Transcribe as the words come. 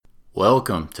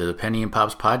Welcome to the Penny and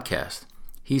Pops podcast.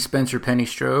 He's Spencer Penny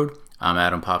Strode. I'm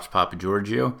Adam Pops Papa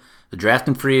Giorgio. The draft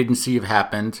and free agency have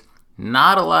happened.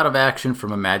 Not a lot of action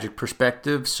from a Magic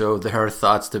perspective, so there are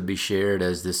thoughts to be shared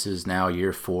as this is now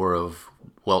year 4 of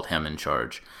Weltham in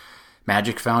charge.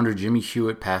 Magic founder Jimmy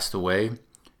Hewitt passed away.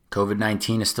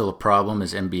 COVID-19 is still a problem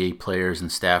as NBA players and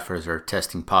staffers are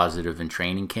testing positive in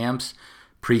training camps.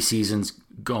 Preseason's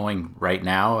going right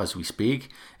now as we speak,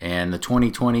 and the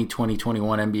 2020-2021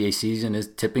 NBA season is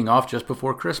tipping off just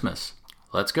before Christmas.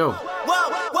 Let's go. Get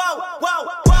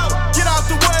out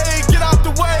the way, get out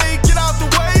the way, get out the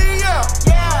way, yeah.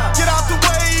 Get out the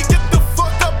way, get the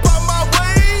fuck up out my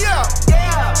way, yeah.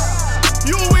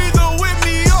 You either with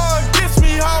me or against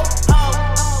me, ho.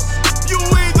 You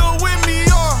either with me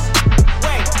or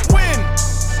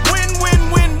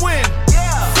win.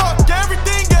 Yeah. Fuck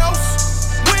everything else.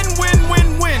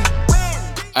 Win.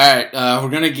 All right, we're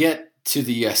going to get to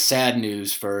the sad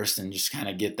news first and just kind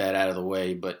of get that out of the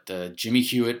way. But Jimmy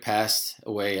Hewitt passed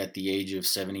away at the age of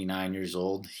 79 years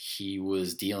old. He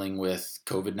was dealing with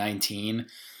COVID-19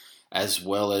 as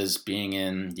well as being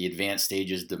in the advanced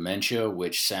stages of dementia,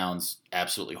 which sounds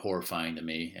absolutely horrifying to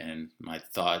me. And my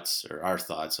thoughts, or our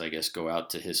thoughts, I guess, go out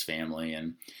to his family.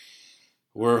 And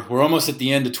we're almost at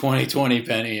the end of 2020,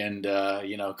 Penny, and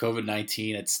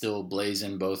COVID-19, it's still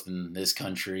blazing both in this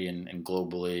country and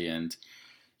globally. And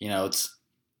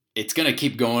it's going to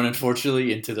keep going,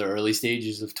 unfortunately, into the early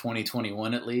stages of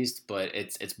 2021 at least. But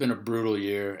it's been a brutal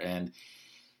year, and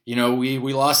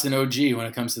we lost an OG when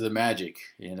it comes to the Magic.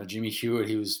 Jimmy Hewitt,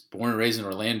 he was born and raised in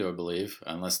Orlando, I believe,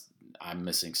 unless I'm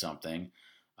missing something.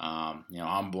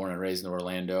 I'm born and raised in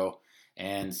Orlando,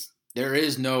 and there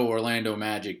is no Orlando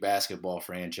Magic basketball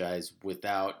franchise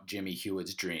without Jimmy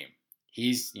Hewitt's dream.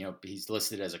 He's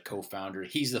listed as a co-founder.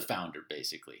 He's the founder,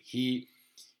 basically. He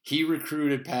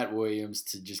recruited Pat Williams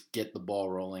to just get the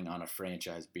ball rolling on a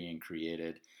franchise being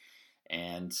created.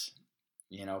 And,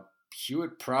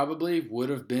 Hewitt probably would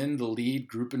have been the lead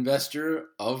group investor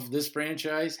of this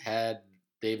franchise had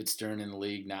David Stern in the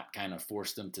league not kind of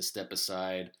forced him to step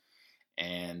aside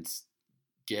and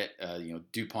get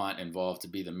DuPont involved to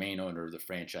be the main owner of the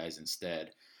franchise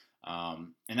instead.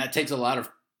 And that takes a lot of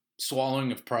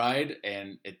swallowing of pride,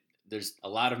 and there's a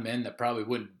lot of men that probably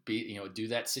wouldn't do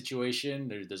that situation.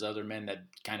 There's other men that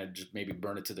kind of just maybe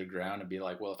burn it to the ground and be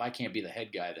like, well, if I can't be the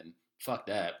head guy, then fuck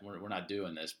that. We're not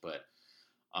doing this. But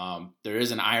there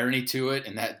is an irony to it,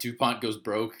 and that DuPont goes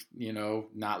broke,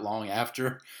 not long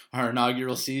after our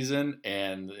inaugural season,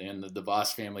 and the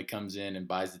Voss family comes in and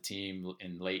buys the team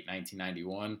in late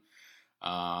 1991.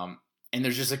 And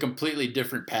there's just a completely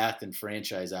different path and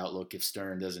franchise outlook if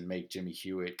Stern doesn't make Jimmy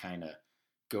Hewitt kind of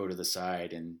go to the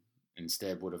side and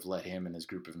instead would have let him and his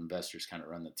group of investors kind of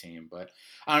run the team. But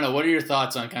I don't know. What are your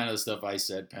thoughts on kind of the stuff I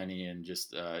said, Penny, and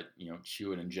just,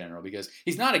 Hewitt in general? Because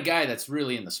he's not a guy that's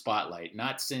really in the spotlight,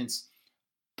 not since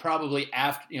probably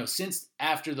since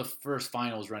after the first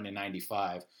finals run in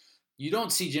 95. You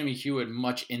don't see Jimmy Hewitt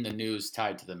much in the news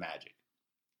tied to the Magic.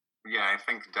 Yeah, I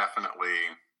think definitely,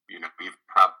 we've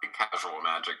probably casual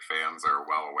Magic fans are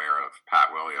well aware of Pat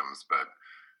Williams, but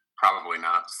probably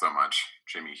not so much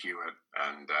Jimmy Hewitt.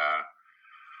 And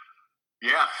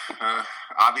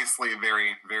obviously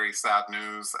very, very sad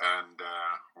news. And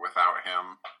without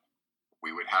him,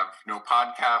 we would have no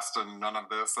podcast and none of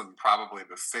this, and probably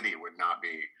the city would not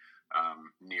be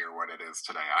near what it is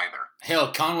today either.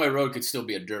 Hell, Conway Road could still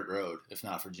be a dirt road if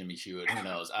not for Jimmy Hewitt. Who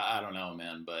knows? I don't know,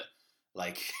 man. But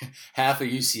half of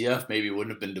UCF maybe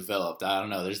wouldn't have been developed. I don't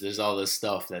know. There's all this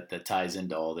stuff that ties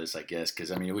into all this, I guess.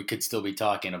 Because, we could still be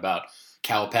talking about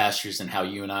cow pastures and how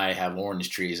you and I have orange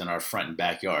trees in our front and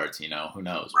backyards, who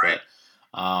knows. Right.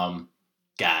 But,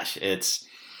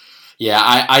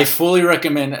 I fully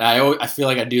recommend, I feel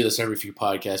like I do this every few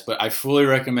podcasts, but I fully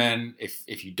recommend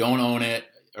if you don't own it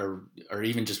or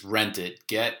even just rent it,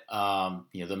 get,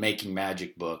 the Making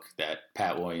Magic book that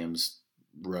Pat Williams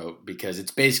wrote, because it's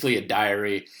basically a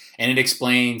diary and it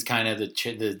explains kind of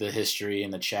the history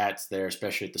and the chats there,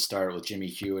 especially at the start with Jimmy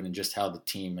Hewitt and just how the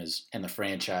team is and the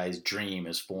franchise dream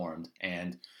is formed.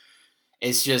 And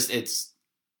it's just it's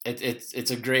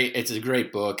a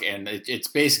great book, and it's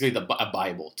basically a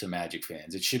Bible to Magic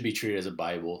fans. It should be treated as a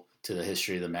Bible to the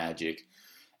history of the Magic.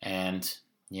 And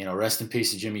rest in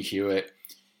peace to Jimmy Hewitt.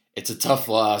 It's a tough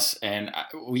loss, and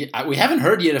we haven't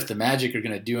heard yet if the Magic are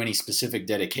going to do any specific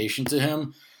dedication to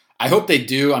him. I hope they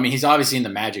do. He's obviously in the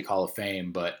Magic Hall of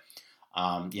Fame, but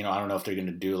You know, I don't know if they're going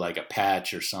to do like a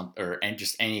patch or something, and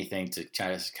just anything to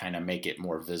try to kind of make it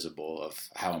more visible of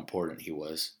how important he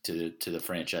was to the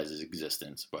franchise's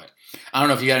existence. But I don't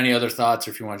know if you got any other thoughts,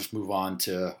 or if you want to just move on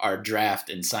to our draft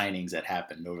and signings that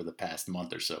happened over the past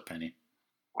month or so, Penny.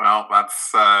 Well,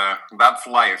 that's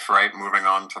life, right? Moving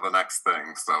on to the next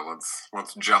thing. So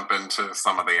let's jump into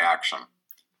some of the action.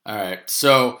 All right.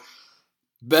 So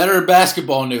better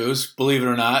basketball news, believe it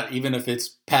or not, even if it's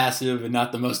passive and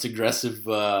not the most aggressive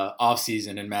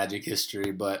offseason in Magic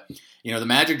history. But, you know, the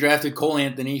Magic drafted Cole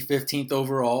Anthony, 15th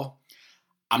overall.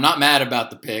 I'm not mad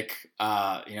about the pick.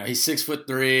 You know, he's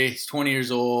 6'3", he's 20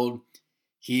 years old.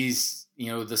 He's, you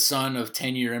know, the son of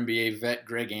 10-year NBA vet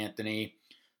Greg Anthony,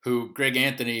 who Greg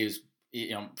Anthony is,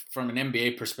 you know, from an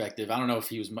NBA perspective, I don't know if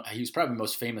he was probably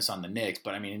most famous on the Knicks,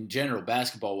 but I mean, in general,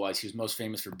 basketball wise, he was most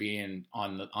famous for being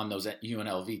on those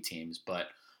UNLV teams. But,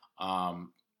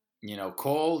 you know,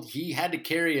 Cole, he had to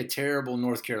carry a terrible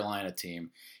North Carolina team.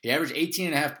 He averaged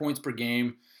 18.5 points per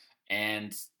game.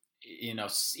 And, you know,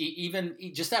 even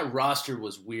just that roster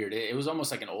was weird. It was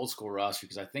almost like an old school roster,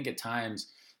 because I think at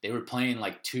times they were playing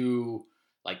like two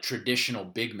like traditional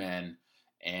big men,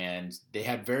 and they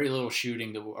had very little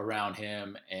shooting around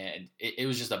him, and it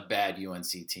was just a bad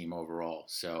UNC team overall.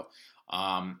 So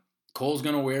Cole's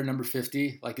going to wear number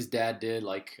 50 like his dad did,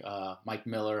 like Mike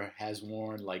Miller has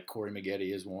worn, like Corey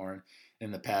Maggette has worn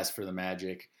in the past for the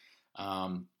Magic.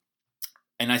 And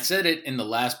I said it in the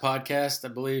last podcast, I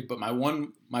believe, but my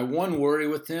one worry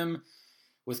with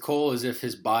Cole is if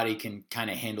his body can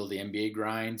kind of handle the NBA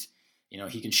grind. You know,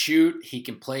 he can shoot, he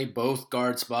can play both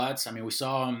guard spots. I mean, we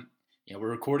saw him. You know,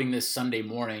 we're recording this Sunday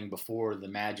morning before the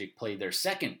Magic played their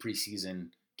second preseason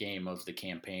game of the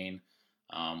campaign,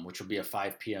 which will be a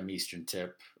 5 p.m. Eastern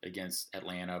tip against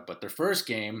Atlanta. But their first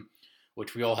game,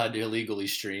 which we all had to illegally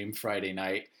stream Friday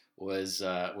night, was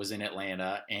in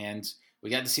Atlanta. And we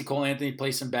got to see Cole Anthony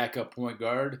play some backup point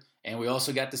guard. And we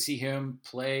also got to see him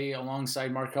play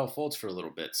alongside Markelle Fultz for a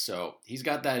little bit. So he's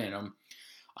got that in him.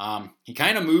 He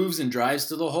kind of moves and drives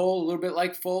to the hole a little bit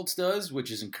like Fultz does, which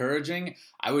is encouraging.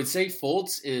 I would say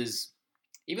Fultz is,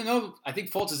 even though I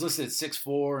think Fultz is listed at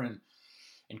 6'4",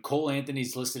 and Cole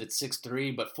Anthony's listed at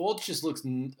 6'3", but Fultz just looks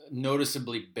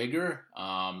noticeably bigger.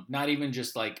 Not even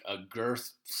just like a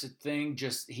girth thing,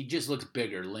 he just looks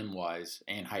bigger limb-wise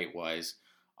and height-wise.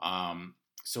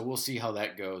 So we'll see how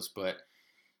that goes. But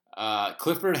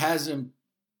Clifford has him.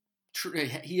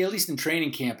 He, at least in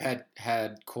training camp,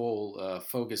 had Cole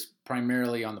focus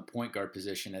primarily on the point guard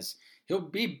position, as he'll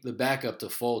be the backup to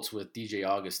Fultz with DJ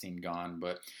Augustine gone.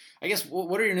 But I guess,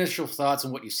 what are your initial thoughts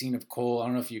on what you've seen of Cole? I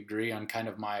don't know if you agree on kind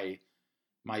of my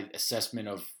assessment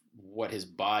of what his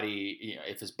body, you know,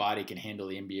 if his body can handle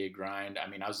the NBA grind. I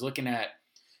mean, I was looking at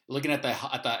the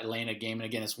Atlanta game, and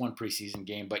again, it's one preseason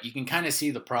game, but you can kind of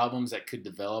see the problems that could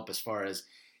develop as far as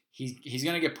he's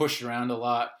going to get pushed around a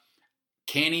lot.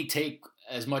 Can he take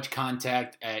as much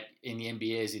contact in the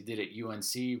NBA as he did at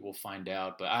UNC? We'll find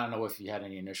out. But I don't know if you had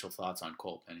any initial thoughts on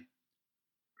Cole, Penny.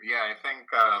 Yeah, I think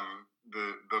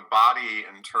the body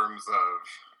in terms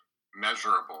of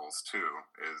measurables too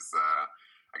is,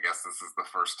 I guess this is the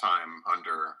first time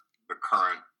under the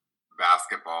current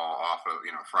basketball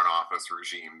front office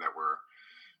regime that we're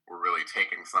really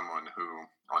taking someone who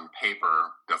on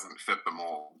paper doesn't fit the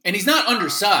mold. And he's not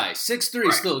undersized. 6'3"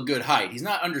 is still a good height. He's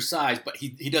not undersized, but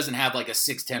he doesn't have like a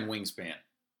 6'10" wingspan.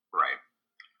 Right.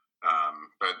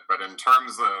 But in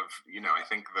terms of, you know, I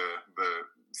think the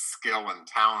skill and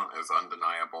talent is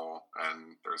undeniable,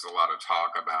 and there's a lot of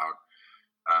talk about,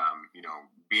 you know,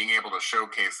 being able to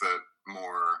showcase it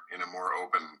more in a more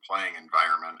open playing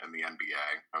environment in the NBA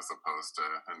as opposed to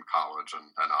in college,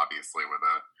 and obviously with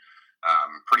a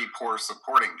pretty poor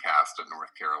supporting cast at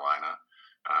North Carolina.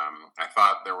 I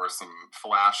thought there were some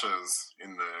flashes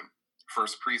in the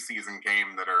first preseason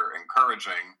game that are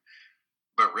encouraging,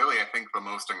 but really I think the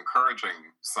most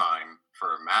encouraging sign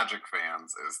for Magic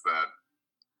fans is that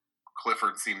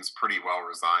Clifford seems pretty well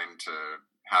resigned to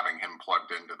having him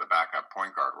plugged into the backup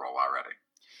point guard role already.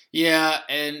 Yeah,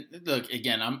 and look,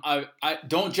 again, I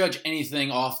don't judge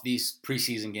anything off these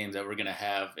preseason games that we're going to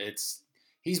have.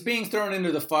 He's being thrown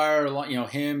into the fire, you know,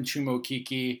 him, Chuma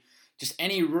Okeke, just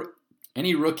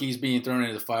any rookies being thrown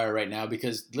into the fire right now,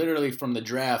 because literally from the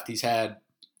draft, he's had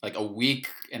like a week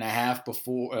and a half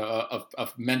before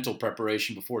of mental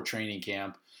preparation before training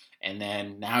camp. And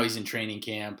then now he's in training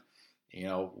camp. You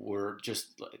know, we're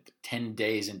just like 10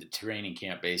 days into training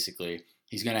camp, basically.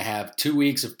 He's going to have 2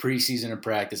 weeks of preseason and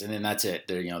practice, and then that's it.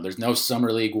 There's no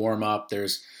summer league warm up.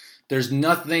 There's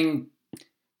nothing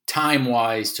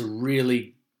time-wise to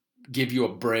really give you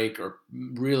a break or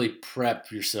really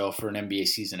prep yourself for an NBA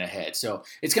season ahead. So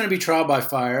it's going to be trial by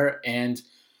fire, and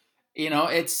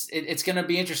it's going to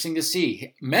be interesting to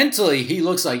see. Mentally, he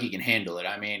looks like he can handle it.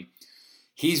 I mean,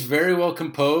 he's very well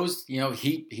composed.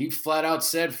 He flat out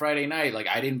said Friday night, like,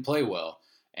 I didn't play well.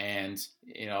 And,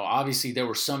 obviously there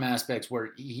were some aspects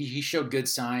where he showed good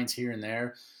signs here and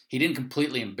there. He didn't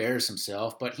completely embarrass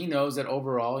himself, but he knows that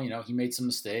overall, he made some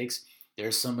mistakes.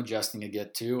 There's some adjusting to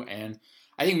get to. And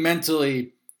I think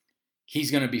mentally he's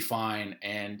going to be fine.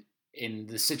 And in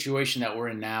the situation that we're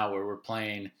in now, where we're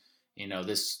playing,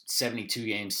 this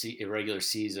 72-game regular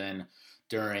season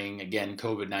during, again,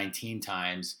 COVID-19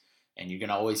 times, and you're going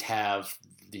to always have,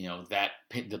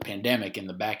 the pandemic in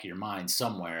the back of your mind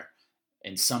somewhere,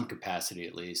 in some capacity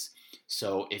at least.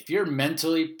 So if you're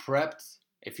mentally prepped,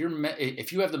 if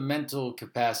you have the mental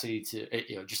capacity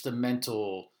to, just the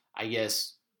mental, I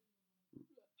guess,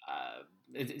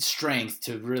 strength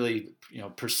to really,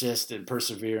 persist and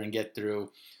persevere and get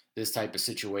through this type of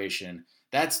situation,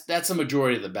 that's the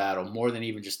majority of the battle, more than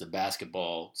even just the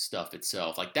basketball stuff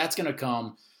itself. Like, that's going to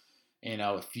come,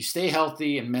 if you stay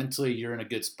healthy and mentally you're in a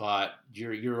good spot,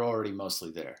 you're already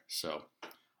mostly there. So,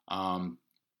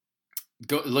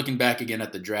 looking back again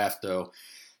at the draft, though,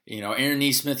 Aaron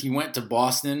Nesmith, he went to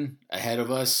Boston ahead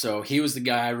of us, so he was the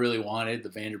guy I really wanted, the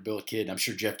Vanderbilt kid. I'm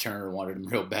sure Jeff Turner wanted him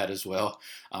real bad as well.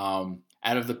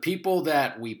 Out of the people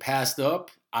that we passed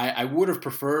up, I would have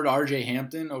preferred R.J.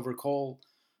 Hampton over Cole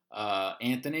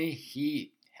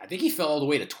Anthony. I think he fell all the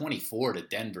way to 24 to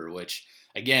Denver, which,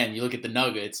 again, you look at the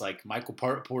Nuggets, like Michael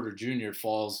Porter Jr.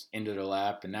 falls into their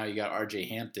lap, and now you got R.J.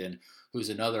 Hampton, who's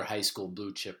another high school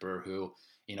blue chipper who,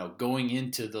 going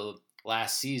into the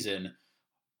last season,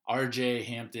 R.J.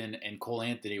 Hampton and Cole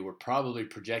Anthony were probably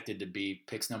projected to be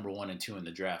picks number 1 and 2 in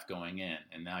the draft going in.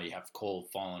 And now you have Cole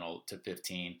falling to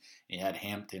 15, and you had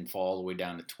Hampton fall all the way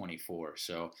down to 24.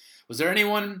 So was there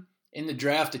anyone in the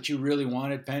draft that you really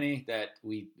wanted, Penny, that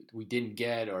we didn't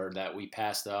get or that we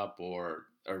passed up, or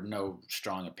no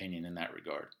strong opinion in that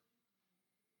regard?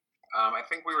 I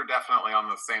think we were definitely on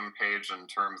the same page in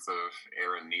terms of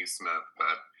Aaron Nesmith,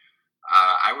 but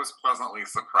I was pleasantly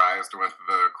surprised with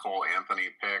the Cole Anthony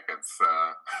pick.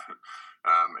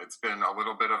 It's been a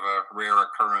little bit of a rare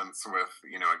occurrence with,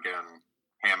 again,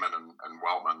 Hammond and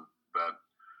Weltman, that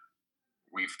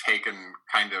we've taken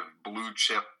kind of blue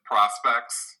chip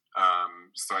prospects.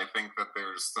 So I think that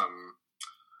there's some,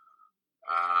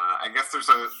 I guess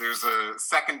there's a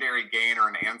secondary gain or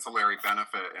an ancillary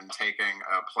benefit in taking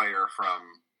a player from,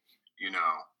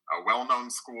 a well-known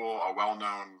school, a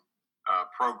well-known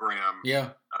program,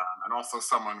 and also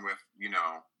someone with,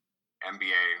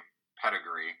 NBA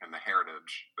pedigree and the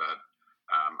heritage that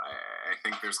I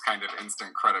think there's kind of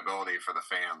instant credibility for the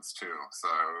fans too. So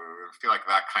I feel like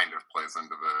that kind of plays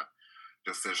into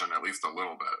the decision at least a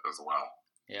little bit as well.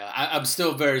 Yeah, I'm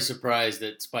still very surprised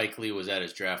that Spike Lee was at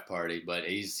his draft party, but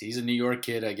he's a New York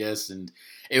kid, I guess, and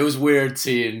it was weird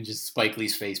seeing just Spike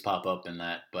Lee's face pop up in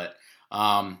that. But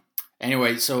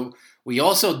anyway, so we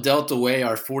also dealt away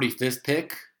our 45th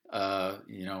pick,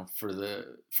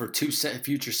 for two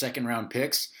future second round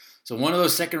picks. So one of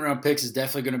those second round picks is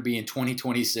definitely going to be in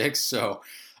 2026. So,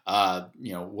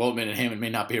 Weltman and Hammond may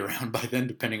not be around by then,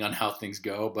 depending on how things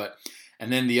go.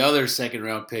 And then the other second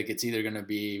round pick, it's either going to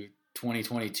be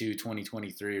 2022,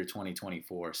 2023, or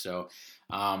 2024. So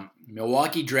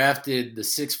Milwaukee drafted the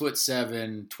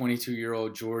 6'7",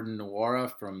 22-year-old Jordan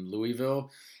Nwora from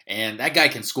Louisville, and that guy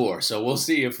can score. So we'll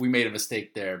see if we made a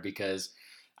mistake there, because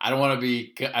I don't want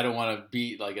to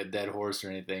beat like a dead horse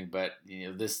or anything, but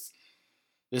this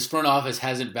front office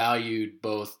hasn't valued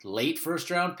both late first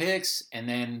round picks and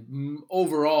then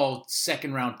overall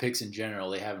second round picks in general.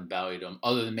 They haven't valued them,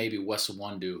 other than maybe Wes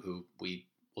Iwundu, who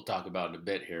we'll talk about in a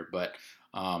bit here, but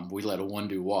we let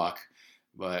Iwundu walk.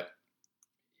 But,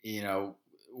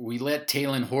 we let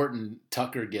Talen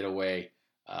Horton-Tucker get away.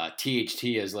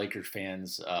 THT, as Lakers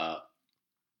fans,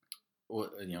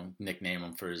 nickname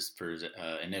him for his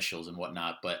initials and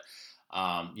whatnot. But,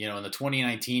 in the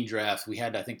 2019 draft, we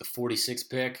had, I think, the 46th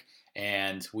pick,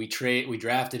 and we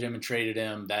drafted him and traded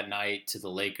him that night to the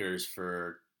Lakers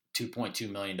for $2.2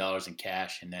 million in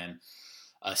cash, and then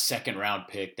a second round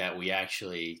pick that we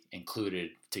actually included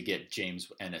to get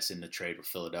James Ennis in the trade with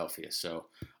Philadelphia. So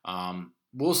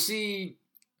we'll see.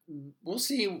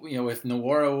 If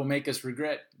Nwora will make us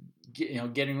regret,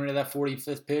 getting rid of that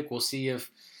 45th pick. We'll see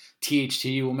if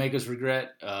THT will make us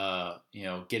regret,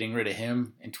 getting rid of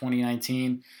him in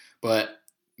 2019. But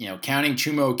counting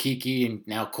Chuma Okeke and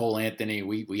now Cole Anthony,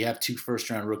 we have 2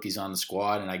 first-round rookies on the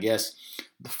squad, and I guess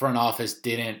the front office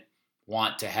didn't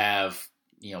want to have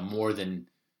more than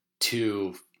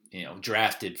 2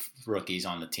 drafted rookies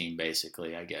on the team,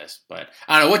 basically, I guess. But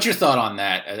I don't know. What's your thought on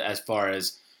that as far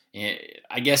as,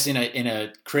 I guess in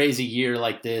a crazy year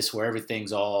like this where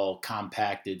everything's all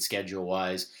compacted schedule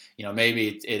wise,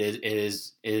 maybe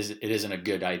it isn't a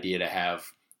good idea to have,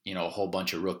 a whole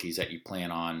bunch of rookies that you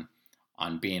plan on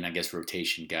being, I guess,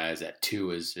 rotation guys. That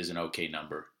 2 is an okay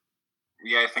number.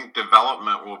 Yeah, I think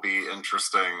development will be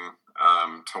interesting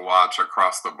to watch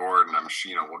across the board, and I'm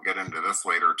sure we'll get into this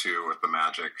later too with the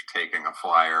Magic taking a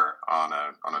flyer on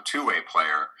a two-way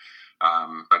player.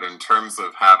 But in terms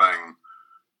of having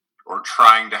or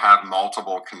trying to have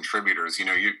multiple contributors,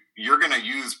 you're going to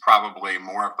use probably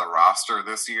more of the roster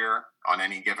this year on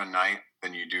any given night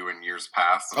than you do in years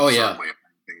past. And certainly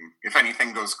if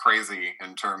anything goes crazy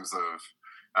in terms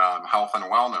of health and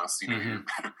wellness,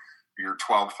 your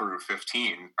 12 through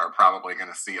 15 are probably going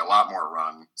to see a lot more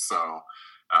run. So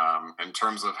in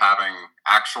terms of having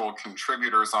actual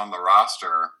contributors on the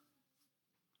roster,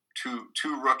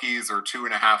 two rookies or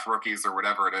 2.5 rookies or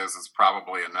whatever it is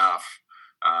probably enough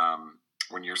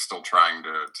when you're still trying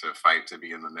to fight to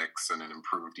be in the mix in an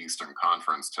improved Eastern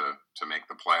Conference to make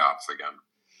the playoffs again.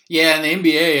 Yeah, in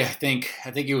the NBA, I think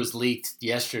it was leaked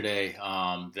yesterday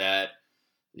that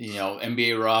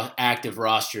NBA active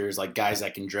rosters, like guys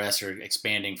that can dress, are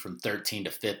expanding from 13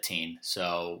 to 15.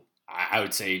 So I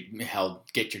would say, hell,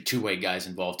 get your two-way guys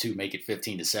involved too, make it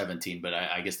 15 to 17. But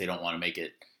I guess they don't want to make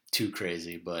it too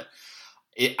crazy. But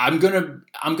I'm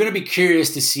gonna be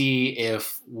curious to see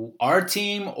if our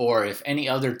team or if any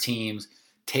other teams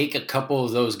take a couple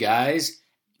of those guys.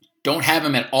 Don't have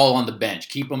them at all on the bench.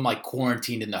 Keep them like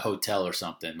quarantined in the hotel or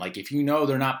something. Like if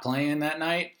they're not playing that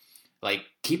night, like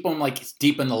keep them like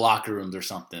deep in the locker rooms or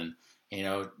something,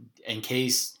 in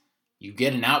case you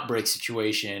get an outbreak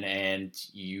situation and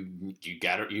you're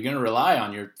going to rely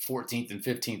on your 14th and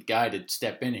 15th guy to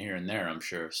step in here and there, I'm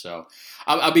sure. So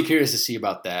I'll be curious to see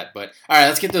about that. But all right,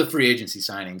 let's get to the free agency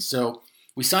signings. So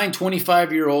we signed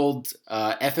 25-year-old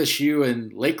FSU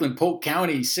and Lakeland Polk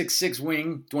County 6'6"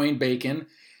 wing Dwayne Bacon.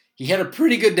 He had a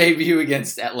pretty good debut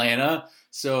against Atlanta,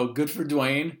 so good for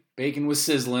Dwayne. Bacon was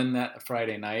sizzling that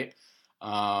Friday night.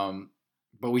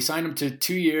 But we signed him to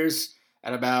 2 years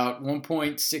at about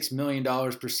 $1.6 million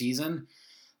per season.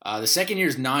 The second year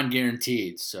is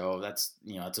non-guaranteed, so that's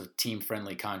it's a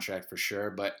team-friendly contract for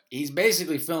sure. But he's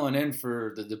basically filling in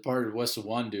for the departed Wessa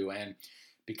Wundu, and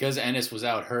because Ennis was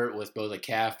out hurt with both a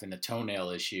calf and a toenail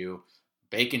issue,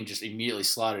 Bacon just immediately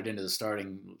slotted into the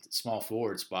starting small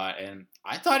forward spot, and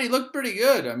I thought he looked pretty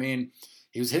good. I mean,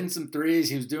 he was hitting some threes.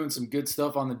 He was doing some good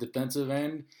stuff on the defensive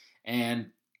end. And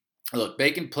look,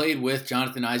 Bacon played with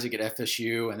Jonathan Isaac at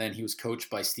FSU, and then he was coached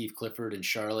by Steve Clifford in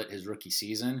Charlotte his rookie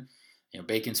season.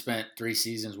 Bacon spent 3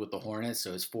 seasons with the Hornets,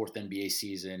 so his 4th NBA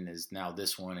season is now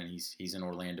this one, and he's in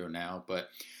Orlando now. But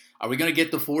are we going to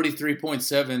get the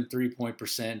 43.7 3-point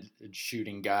percent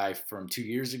shooting guy from 2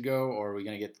 years ago, or are we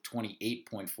going to get the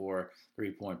 28.4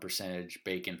 3-point percentage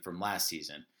Bacon from last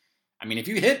season? I mean, if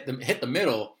you hit the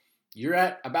middle, you're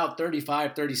at about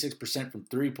 35-36% from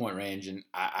 3-point range, and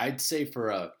I'd say for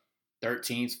a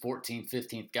 13th, 14th,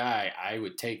 15th guy, I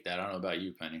would take that. I don't know about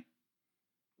you, Penny.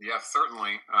 Yeah,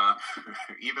 certainly.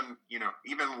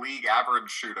 Even league average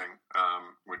shooting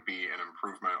would be an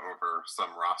improvement over some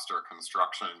roster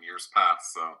construction in years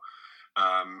past. So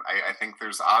I think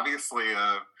there's obviously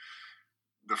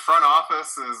the front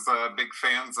office is big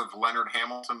fans of Leonard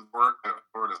Hamilton's work at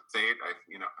Florida State.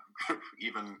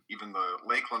 Even the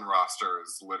Lakeland roster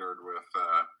is littered with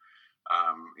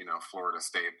Florida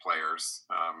State players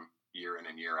year in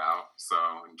and year out. So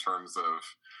in terms of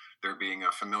there being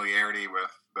a familiarity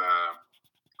with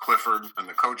Clifford and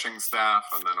the coaching staff,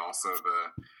 and then also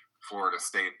the Florida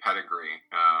State pedigree,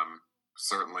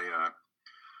 certainly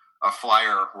a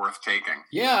flyer worth taking.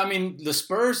 Yeah, I mean, the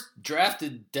Spurs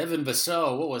drafted Devin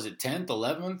Vassell, what was it, 10th,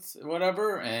 11th,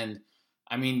 whatever, and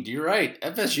I mean, you're right,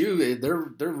 FSU,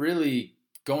 they're really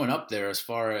going up there as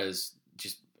far as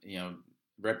just,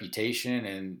 reputation,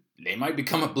 and they might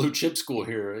become a blue chip school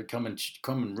here,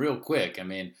 coming real quick. I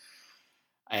mean,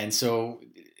 and so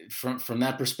from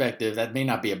that perspective, that may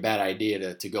not be a bad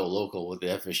idea to go local with the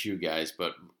FSU guys,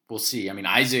 but we'll see. I mean,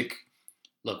 Isaac,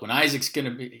 look, when Isaac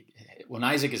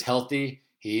is healthy,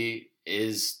 he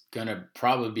is going to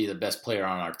probably be the best player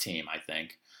on our team, I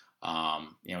think.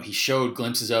 He showed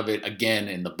glimpses of it again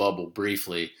in the bubble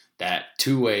briefly, that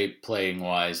two-way playing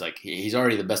wise, like he's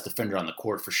already the best defender on the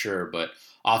court for sure, but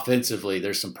offensively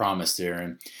there's some promise there.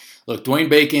 And look, Dwayne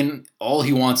Bacon, all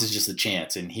he wants is just a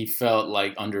chance, and he felt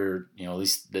like under, at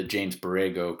least the James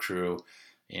Borrego crew,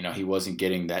 he wasn't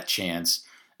getting that chance.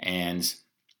 And,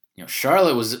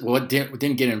 Charlotte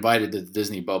didn't get invited to the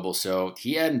Disney bubble, so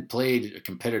he hadn't played a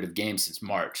competitive game since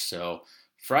March. So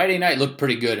Friday night looked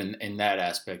pretty good in that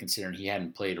aspect, considering he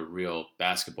hadn't played a real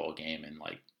basketball game in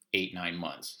like 8-9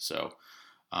 months. So,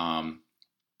 and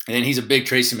then he's a big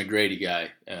Tracy McGrady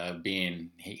guy, being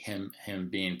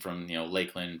from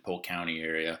Lakeland, Polk County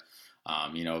area.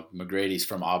 McGrady's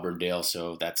from Auburndale,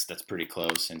 so that's pretty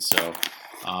close. And so,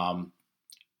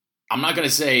 I'm not going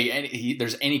to say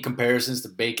there's any comparisons to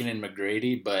Bacon and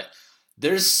McGrady, but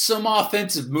there's some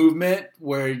offensive movement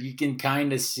where you can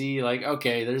kind of see like,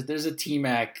 okay, there's a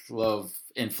T-Mac Love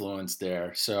influence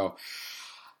there. So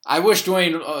I wish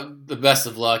Dwayne the best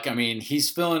of luck. I mean, he's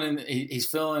filling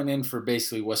in for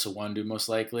basically Wes Iwundu most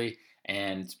likely,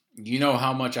 and you know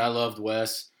how much I loved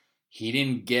Wes. He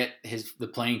didn't get the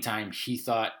playing time he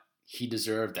thought he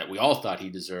deserved, that we all thought he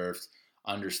deserved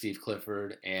under Steve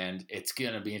Clifford, and it's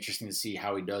going to be interesting to see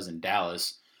how he does in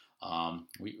Dallas.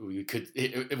 We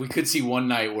could see one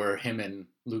night where him and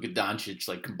Luka Doncic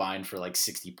like combined for like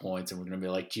 60 points, and we're going to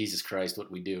be like, Jesus Christ, what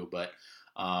we do? But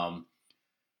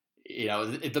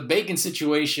the Bacon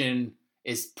situation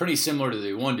is pretty similar to the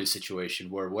Iwundu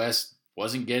situation, where Wes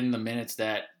wasn't getting the minutes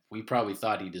that we probably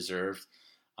thought he deserved.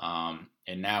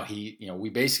 And now we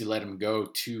basically let him go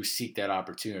to seek that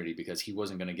opportunity because he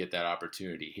wasn't going to get that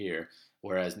opportunity here.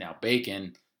 Whereas now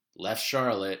Bacon left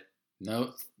Charlotte,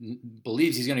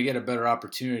 believes he's going to get a better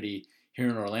opportunity here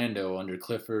in Orlando under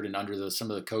Clifford and under some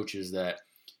of the coaches that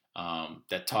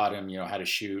taught him, how to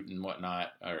shoot and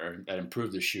whatnot, or that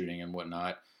improved the shooting and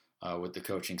whatnot with the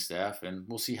coaching staff. And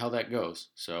we'll see how that goes.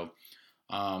 So,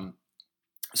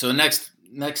 next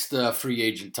free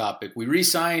agent topic, we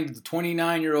re-signed the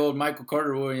 29-year-old Michael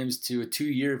Carter-Williams to a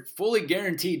 2-year fully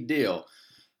guaranteed deal.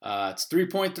 It's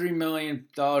 $3.3 million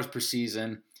per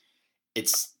season.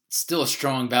 It's still a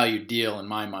strong value deal in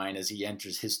my mind as he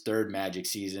enters his third Magic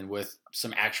season with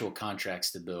some actual contract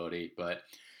stability. But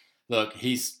look,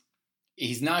 he's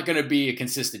not going to be a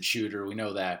consistent shooter. We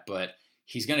know that, but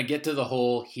he's going to get to the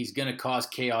hole. He's going to cause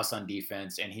chaos on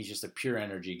defense, and he's just a pure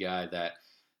energy guy that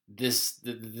this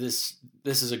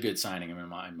is a good signing in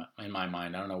my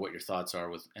mind. I don't know what your thoughts are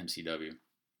with MCW.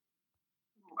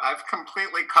 I've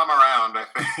completely come around, I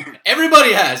think.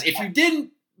 Everybody has. If you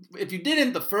didn't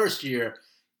the first year,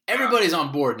 everybody's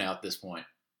on board now at this point.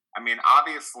 I mean,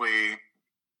 obviously,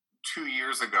 2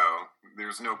 years ago,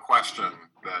 there's no question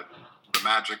that the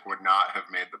Magic would not have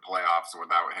made the playoffs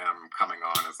without him coming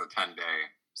on as a 10-day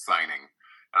signing.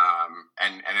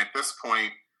 And at this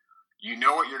point, you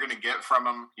know what you're going to get from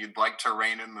him. You'd like to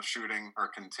rein in the shooting or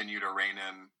continue to rein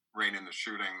in the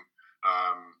shooting.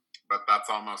 But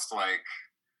that's almost like,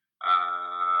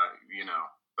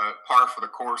 the par for the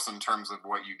course in terms of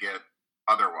what you get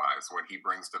otherwise, what he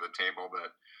brings to the table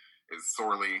that is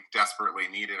sorely, desperately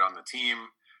needed on the team.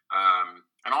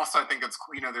 And also I think it's,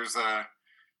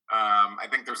 I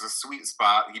think there's a sweet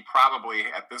spot. He probably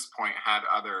at this point had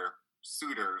other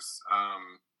suitors.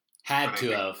 Had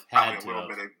to have a little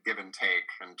bit of give and take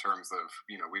in terms of,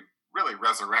 we really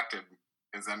resurrected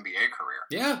his NBA career.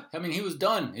 Yeah, I mean, he was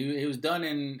done. He was done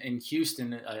in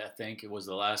Houston, I think it was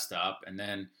the last stop, and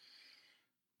then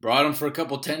brought him for a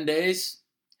couple 10 days,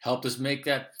 helped us make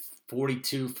that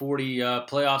 42-40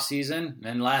 playoff season. And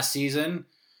then last season,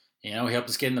 he helped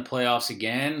us get in the playoffs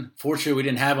again. Fortunately, we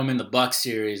didn't have him in the Bucks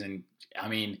series, and I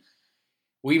mean,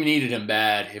 we needed him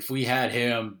bad. If we had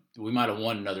him, we might have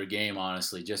won another game,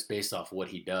 honestly, just based off what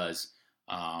he does.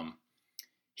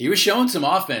 He was showing some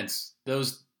offense.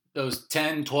 Those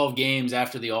 10, 12 games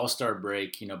after the All-Star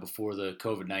break, before the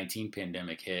COVID-19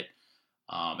 pandemic hit,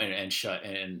 and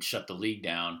shut the league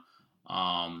down.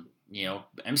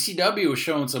 MCW was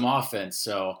showing some offense.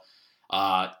 So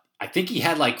I think he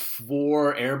had like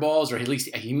 4 air balls, or at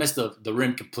least he missed the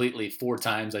rim completely 4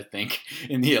 times, I think,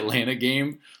 in the Atlanta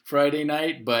game Friday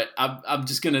night. But I'm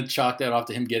just gonna chalk that off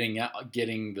to him getting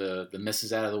the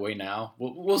misses out of the way now.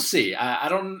 We'll see. I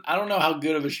don't know how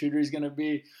good of a shooter he's gonna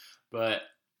be, but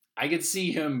I could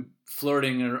see him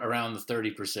flirting around the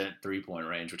 30% 3-point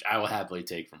range, which I will happily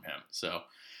take from him. So,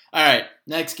 all right,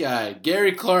 next guy,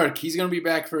 Gary Clark. He's going to be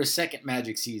back for a second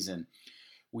Magic season.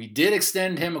 We did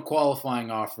extend him a qualifying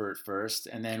offer at first,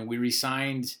 and then we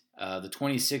re-signed the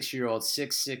 26-year-old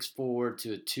 6'6" forward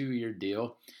to a 2-year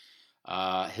deal.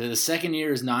 The second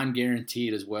year is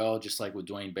non-guaranteed as well, just like with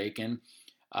Dwayne Bacon.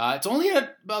 It's only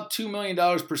at about $2 million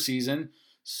per season,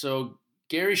 so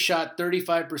Gary shot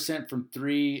 35% from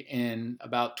 3 in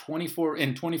about 24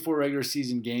 regular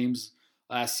season games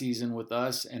last season with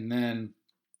us, and then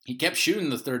he kept shooting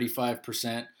the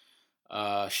 35%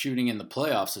 shooting in the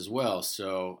playoffs as well.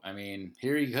 So, I mean,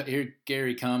 here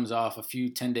Gary comes off a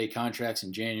few 10-day contracts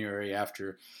in January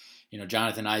after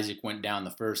Jonathan Isaac went down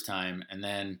the first time, and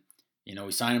then,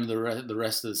 we signed him the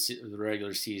rest of the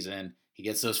regular season. He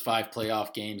gets those 5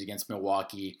 playoff games against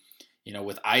Milwaukee,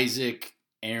 with Isaac,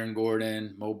 Aaron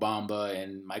Gordon, Mo Bamba,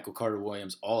 and Michael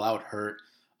Carter-Williams all out hurt.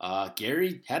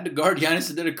 Gary had to guard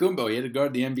Giannis Antetokounmpo. He had to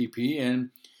guard the MVP, and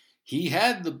he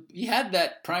had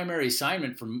that primary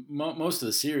assignment for most of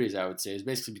the series, I would say. It was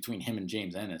basically between him and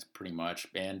James Ennis, pretty much.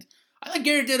 And I think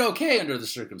Gary did okay under the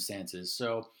circumstances.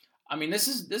 So, I mean, this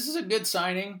is a good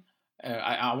signing.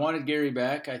 I wanted Gary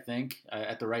back, I think,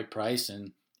 at the right price,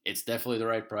 and it's definitely the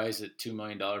right price at $2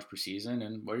 million per season.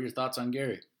 And what are your thoughts on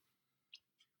Gary?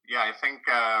 Yeah, I think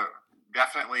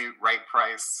definitely right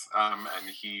price, and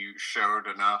he showed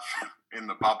enough in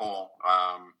the bubble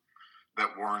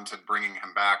that warranted bringing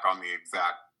him back on the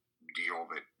exact deal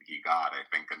that he got. I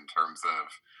think in terms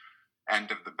of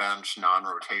end of the bench,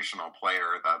 non-rotational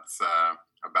player, that's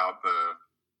about the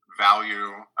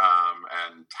value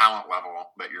and talent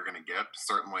level that you're going to get.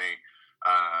 Certainly,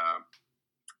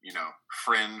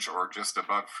 fringe or just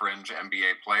above fringe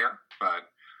NBA player, but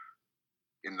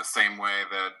in the same way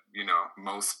that,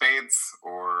 Mo Spades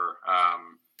or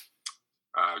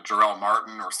Jarrell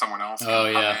Martin or someone else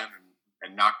can come in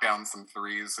and knock down some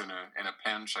threes in a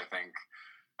pinch, I think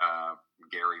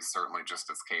Gary's certainly just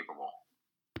as capable.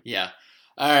 Yeah.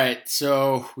 All right.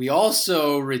 So we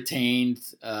also retained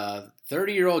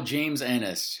 30-year-old James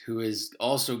Ennis, who is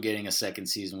also getting a second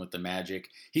season with the Magic.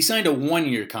 He signed a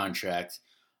 1-year contract.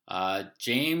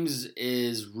 James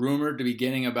is rumored to be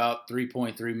getting about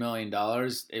 $3.3 million.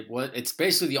 It's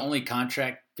basically the only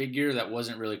contract figure that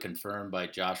wasn't really confirmed by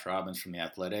Josh Robbins from The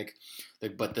Athletic.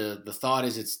 But the thought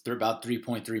is it's about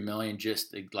 $3.3 million,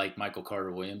 just like Michael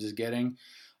Carter-Williams is getting.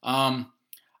 I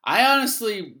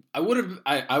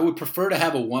would prefer to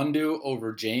have a one-do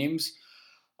over James.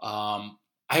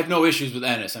 I have no issues with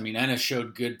Ennis. I mean, Ennis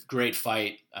showed great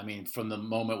fight. I mean, from the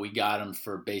moment we got him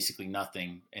for basically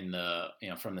nothing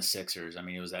from the Sixers. I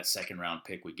mean, it was that second round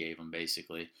pick we gave him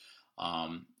basically.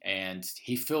 And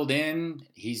he filled in.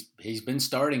 He's been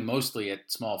starting mostly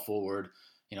at small forward,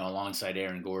 alongside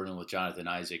Aaron Gordon with Jonathan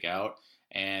Isaac out.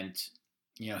 And,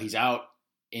 he's out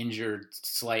injured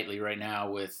slightly right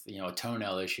now with, a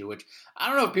toenail issue, which I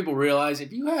don't know if people realize.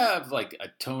 If you have like a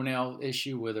toenail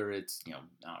issue, whether it's,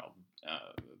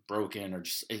 broken or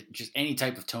just any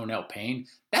type of toenail pain,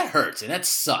 that hurts and that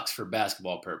sucks for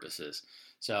basketball purposes.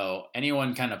 So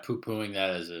anyone kind of poo-pooing that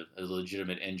as a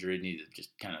legitimate injury needs to just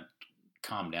kind of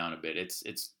calm down a bit. It's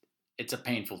a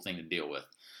painful thing to deal with,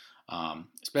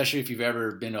 especially if you've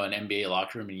ever been to an NBA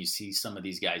locker room and you see some of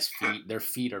these guys' feet. Their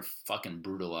feet are fucking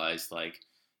brutalized. Like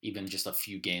even just a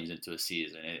few games into a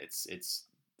season, it's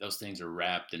those things are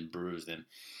wrapped and bruised, and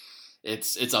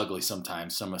it's ugly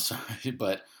sometimes.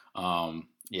 But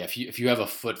yeah, if you have a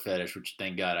foot fetish, which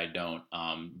thank God I don't,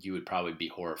 you would probably be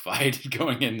horrified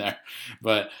going in there.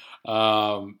 But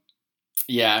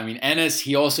yeah, I mean, Ennis,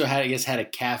 he also had a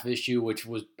calf issue, which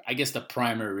was, I guess, the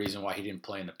primary reason why he didn't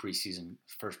play in the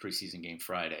first preseason game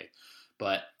Friday.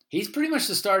 But he's pretty much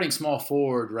the starting small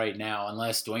forward right now,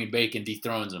 unless Dwayne Bacon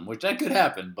dethrones him, which that could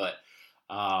happen. But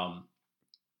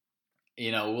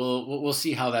we'll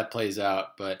see how that plays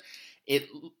out. But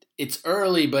it's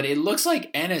early, but it looks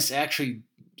like Ennis actually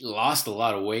lost a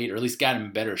lot of weight, or at least got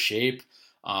in better shape.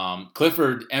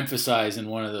 Clifford emphasized in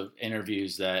one of the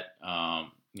interviews that,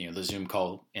 the Zoom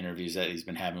call interviews that he's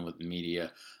been having with the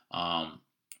media,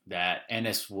 that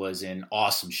Ennis was in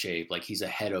awesome shape. Like he's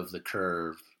ahead of the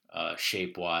curve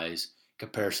shape-wise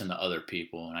comparison to other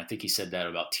people. And I think he said that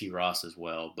about T. Ross as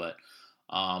well, but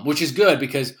which is good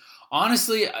because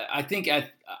honestly, I think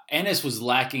Ennis was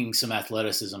lacking some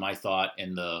athleticism, I thought,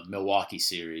 in the Milwaukee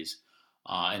series,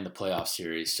 in the playoff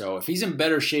series. So if he's in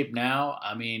better shape now,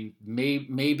 I mean,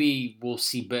 maybe we'll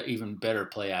see even better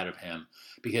play out of him.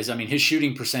 Because, I mean, his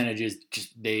shooting percentages,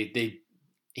 just he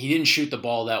didn't shoot the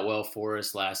ball that well for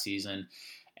us last season.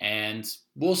 And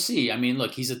we'll see. I mean,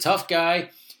 look, he's a tough guy.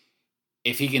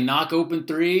 If he can knock open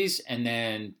threes and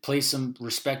then play some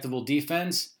respectable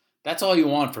defense, that's all you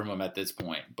want from him at this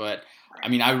point. But, I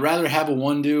mean, I'd rather have a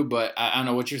one-do, but I don't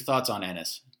know. What's your thoughts on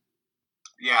Ennis?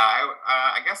 Yeah,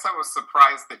 I guess I was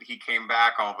surprised that he came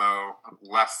back, although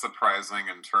less surprising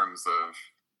in terms of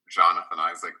Jonathan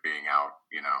Isaac being out,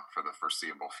 for the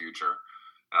foreseeable future.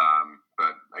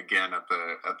 But again, at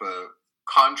the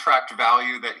contract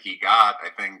value that he got, I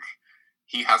think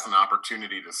he has an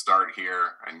opportunity to start here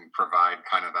and provide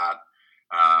kind of that,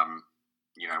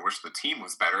 I wish the team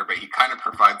was better, but he kind of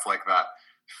provides like that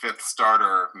fifth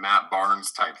starter Matt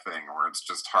Barnes type thing where it's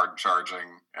just hard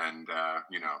charging and,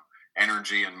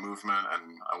 energy and movement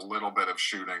and a little bit of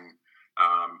shooting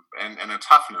and a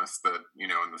toughness that, you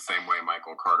know, in the same way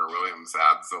Michael Carter-Williams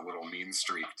adds a little mean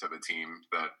streak to the team,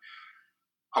 that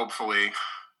hopefully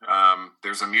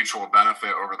there's a mutual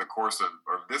benefit over the course of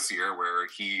this year where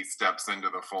he steps into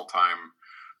the full-time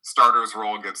starter's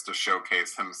role, gets to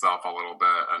showcase himself a little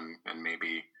bit, and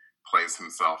maybe plays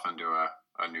himself into a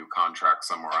new contract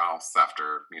somewhere else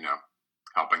after, you know,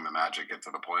 helping the Magic get to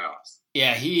the playoffs.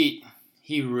 Yeah, he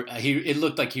it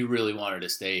looked like he really wanted to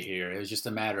stay here. It was just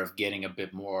a matter of getting a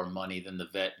bit more money than the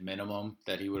vet minimum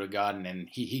that he would have gotten, and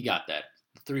he got that.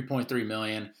 $3.3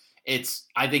 million.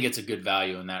 I think it's a good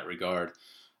value in that regard.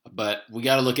 But we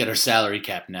got to look at our salary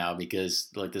cap now, because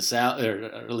like or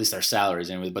at least our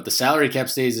salaries anyway. But the salary cap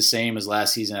stays the same as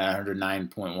last season at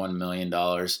 $109.1 million.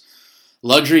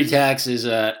 Luxury tax is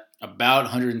at about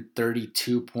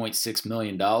 $132.6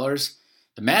 million.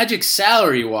 The Magic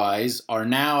salary-wise are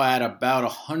now at about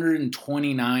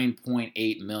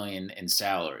 $129.8 million in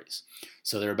salaries.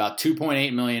 So they're about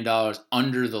 $2.8 million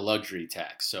under the luxury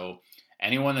tax. So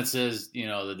anyone that says, you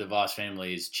know, the DeVos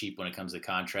family is cheap when it comes to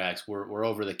contracts, we're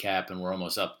over the cap and we're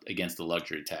almost up against the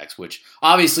luxury tax, which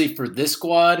obviously for this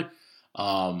squad,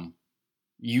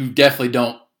 you definitely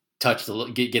don't touch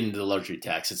get into the luxury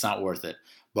tax. It's not worth it.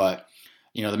 But,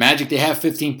 you know, the Magic, they have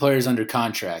 15 players under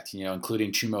contract, you know,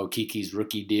 including Chuma Okeke's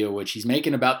rookie deal, which he's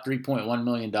making about $3.1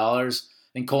 million. I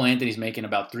think Cole Anthony's making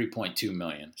about $3.2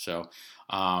 million. So,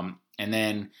 and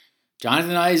then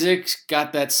Jonathan Isaac's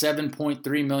got that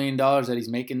 $7.3 million that he's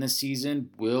making this season.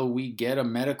 Will we get a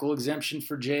medical exemption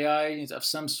for J.I. of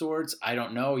some sorts? I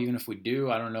don't know. Even if we do,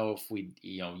 I don't know if we,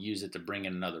 you know, use it to bring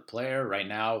in another player. Right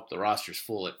now, the roster's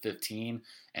full at 15,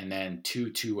 and then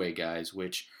two-way guys,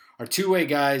 which our two-way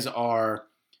guys are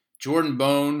Jordan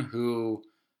Bone, who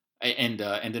and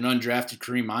an undrafted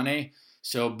Kareem Mane.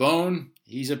 So Bone,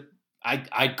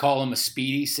 I'd call him a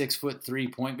speedy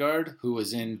 6'3" point guard who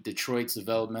was in Detroit's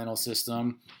developmental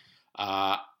system.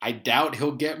 I doubt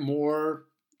he'll get more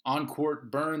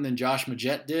on-court burn than Josh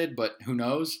Magette did, but who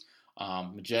knows?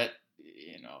 Magette,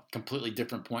 you know, completely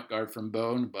different point guard from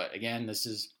Bone. But again, this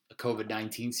is a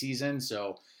COVID-19 season,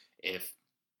 so if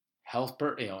health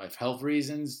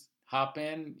reasons hop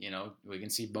in, you know, we can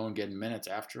see Bone getting minutes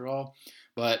after all.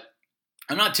 But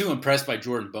I'm not too impressed by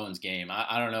Jordan Bone's game.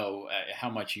 I don't know how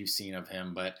much you've seen of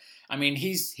him, but I mean,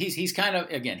 he's kind of,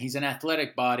 again, he's an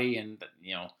athletic body, and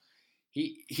you know,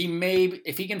 he may,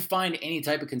 if he can find any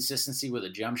type of consistency with a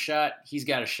jump shot, he's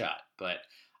got a shot. But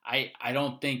I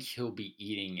don't think he'll be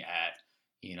eating at,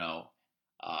 you know,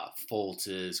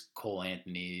 Fultz's, Cole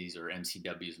Anthony's, or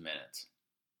MCW's minutes.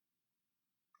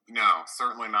 No,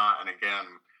 certainly not. And again,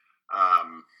 I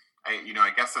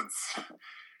guess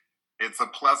it's a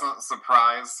pleasant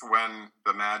surprise when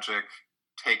the Magic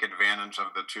take advantage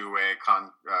of the two-way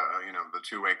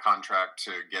contract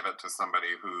to give it to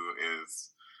somebody who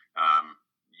is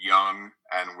young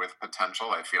and with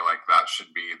potential. I feel like that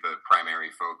should be the primary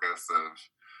focus of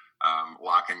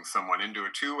locking someone into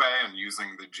a two-way and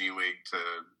using the G League to,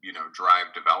 you know,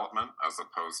 drive development, as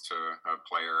opposed to a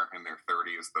player in their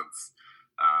 30s that's,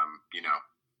 you know,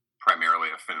 primarily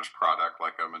a finished product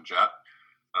like a Magette.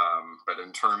 But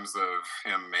in terms of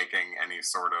him making any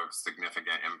sort of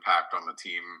significant impact on the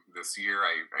team this year,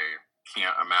 I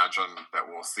can't imagine that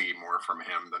we'll see more from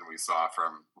him than we saw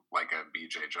from like a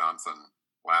BJ Johnson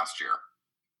last year.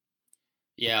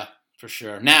 Yeah, for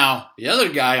sure. Now, the other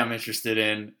guy I'm interested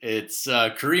in, it's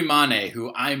Kareem Mane,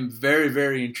 who I'm very,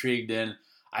 very intrigued in.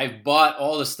 I've bought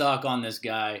all the stock on this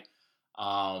guy.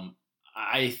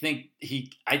 I think he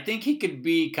could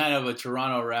be kind of a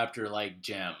Toronto Raptor like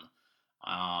gem.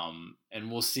 And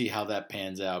we'll see how that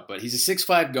pans out. But he's a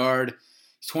 6'5" guard.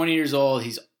 He's 20 years old.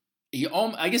 I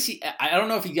don't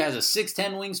know if he has a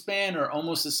 6'10" wingspan or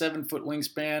almost a 7-foot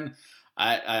wingspan.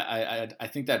 I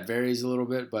think that varies a little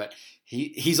bit, but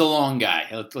he's a long guy.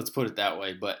 Let's put it that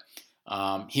way. But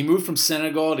he moved from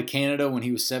Senegal to Canada when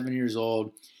he was 7 years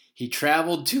old. He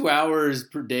traveled 2 hours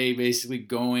per day, basically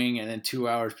going, and then 2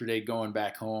 hours per day going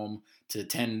back home to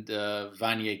attend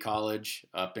Vanier College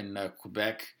up in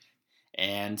Quebec.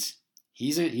 And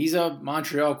he's a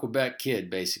Montreal, Quebec kid,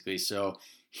 basically. So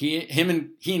he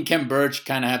and Kem Birch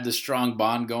kind of have this strong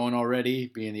bond going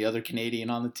already, being the other Canadian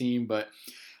on the team. But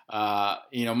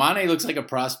Mane looks like a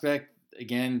prospect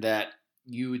again that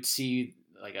you would see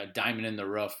like a diamond in the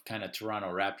rough kind of Toronto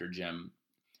Raptor gem.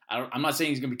 I'm not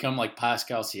saying he's going to become like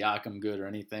Pascal Siakam good or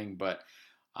anything, but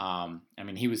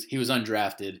he was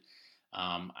undrafted.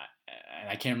 And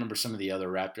I can't remember some of the other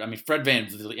Raptors. I mean, Fred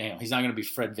VanVleet, he's not going to be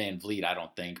Fred VanVleet, I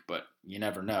don't think, but you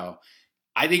never know.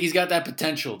 I think he's got that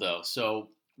potential, though. So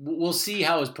we'll see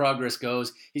how his progress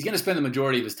goes. He's going to spend the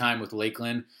majority of his time with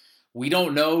Lakeland, We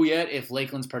don't know yet if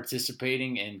Lakeland's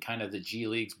participating in kind of the G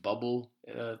League's bubble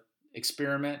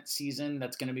experiment season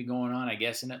that's going to be going on, I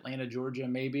guess, in Atlanta, Georgia,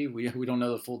 maybe. We don't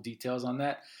know the full details on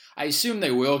that. I assume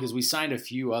they will because we signed a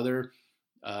few other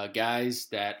guys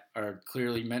that are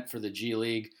clearly meant for the G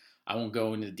League. I won't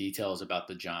go into the details about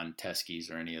the John Teskes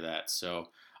or any of that. So,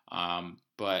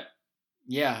 but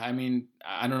yeah, I mean,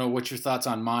 I don't know what's your thoughts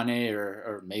on Mane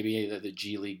or maybe the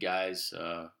G League guys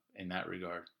in that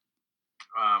regard.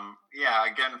 Yeah,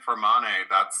 again, for Mane,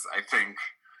 that's, I think,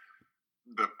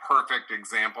 the perfect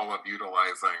example of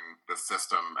utilizing the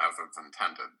system as it's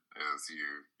intended. Is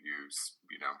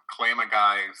you know, claim a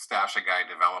guy, stash a guy,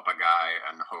 develop a guy,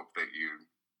 and hope that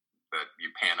you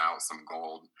pan out some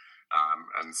gold.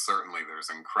 And certainly, there's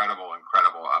incredible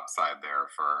upside there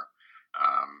for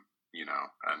you know,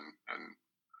 and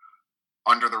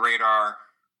under the radar,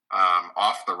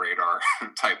 off the radar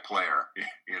type player.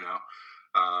 You know.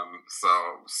 So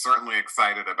certainly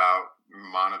excited about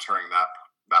monitoring that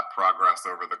progress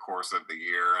over the course of the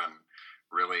year, and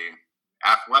really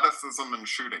athleticism and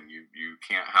shooting, you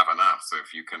can't have enough. So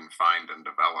if you can find and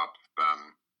develop,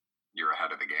 then you're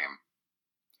ahead of the game.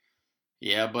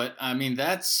 Yeah, but I mean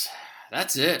that's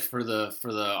it for the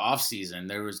off season.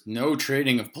 There was no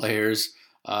trading of players.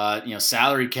 You know,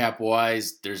 salary cap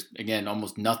wise, there's again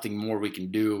almost nothing more we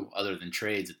can do other than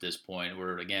trades at this point.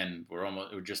 We're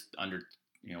just under,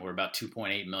 you know, we're about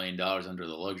 $2.8 million under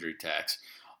the luxury tax.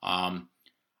 I'm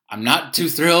not too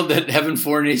thrilled that Evan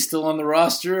Fournier is still on the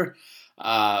roster.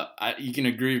 You can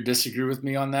agree or disagree with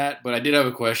me on that, but I did have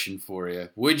a question for you.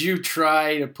 Would you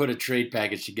try to put a trade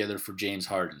package together for James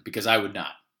Harden? Because I would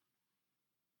not.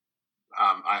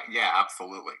 Yeah,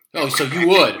 absolutely. Oh, so you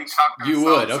would? You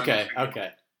would? Okay.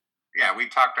 Yeah, we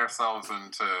talked ourselves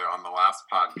into, on the last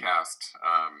podcast,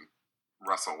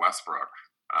 Russell Westbrook.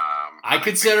 I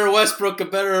consider Westbrook a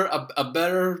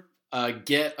better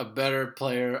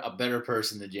player, a better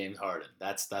person than James Harden.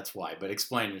 That's why. But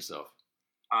explain yourself.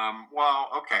 Well,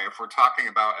 okay. If we're talking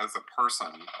about as a person,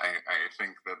 I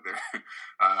think that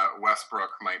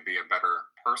Westbrook might be a better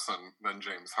person than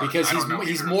James Harden. Because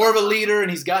he's more of a leader and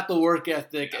he's got the work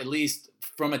ethic, at least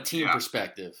from a team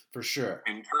perspective, for sure.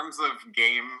 In terms of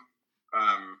game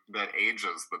that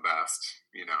ages the best,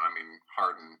 you know, I mean,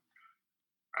 Harden,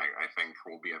 I think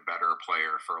will be a better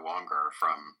player for longer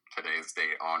from today's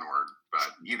date onward.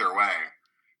 But either way,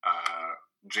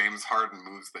 James Harden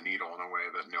moves the needle in a way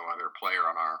that no other player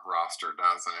on our roster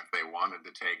does. And if they wanted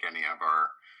to take any of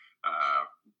our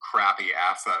crappy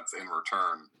assets in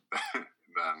return,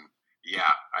 then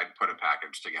yeah, I'd put a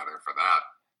package together for that.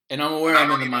 And I'm aware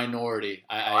I'm in the minority.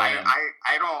 I'm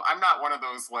not one of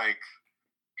those like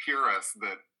purists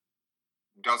that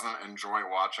doesn't enjoy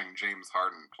watching James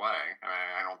Harden play.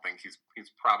 I don't think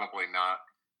he's probably not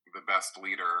the best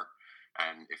leader.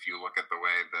 And if you look at the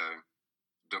way the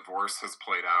divorce has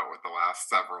played out with the last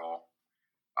several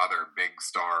other big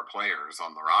star players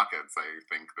on the Rockets, I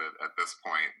think that at this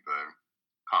point the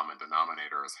common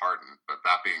denominator is Harden. But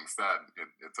that being said,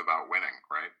 it's about winning,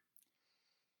 right?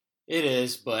 It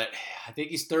is, but I think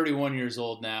he's 31 years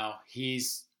old now.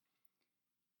 He's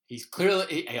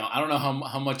clearly, you know, I don't know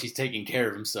how much he's taking care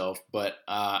of himself, but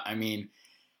I mean,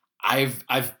 I've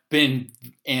been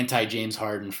anti James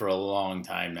Harden for a long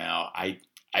time now. I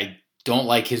don't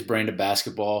like his brand of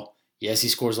basketball. Yes, he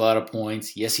scores a lot of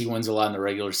points. Yes, he wins a lot in the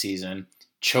regular season.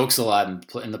 Chokes a lot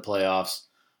in the playoffs.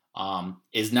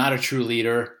 Is not a true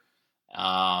leader.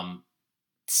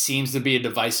 Seems to be a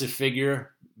divisive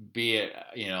figure. Be it,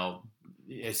 you know,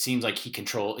 it seems like he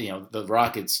controls. You know, the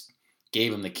Rockets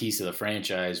gave him the keys to the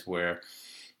franchise where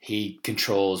he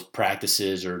controls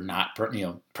practices or not. You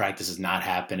know, practice is not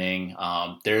happening.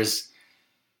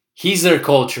 He's their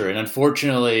culture, and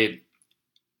unfortunately,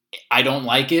 I don't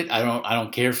like it. I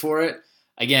don't care for it.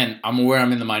 Again, I'm aware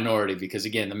I'm in the minority because,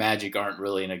 again, the Magic aren't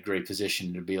really in a great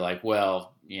position to be like,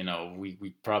 well, you know,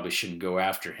 we probably shouldn't go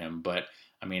after him. But,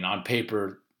 I mean, on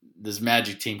paper, this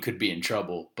Magic team could be in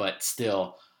trouble. But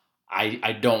still,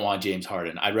 I don't want James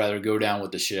Harden. I'd rather go down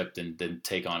with the ship than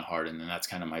take on Harden. And that's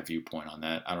kind of my viewpoint on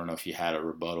that. I don't know if you had a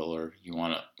rebuttal or you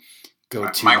want to go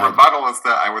to my rebuttal is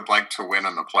that I would like to win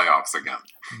in the playoffs again.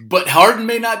 But Harden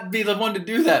may not be the one to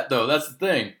do that, though. That's the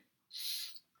thing.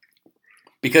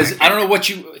 Because I don't know what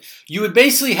you would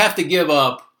basically have to give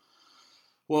up.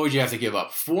 What would you have to give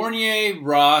up? Fournier,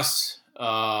 Ross,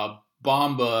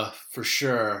 Bamba for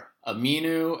sure,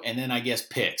 Aminu, and then I guess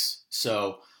picks.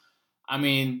 So, I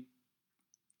mean,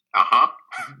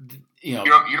 you know,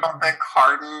 you don't think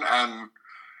Harden and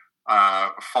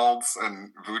Fultz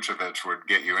and Vucevic would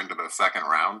get you into the second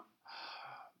round?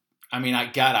 I mean,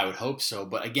 I would hope so.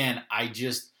 But again,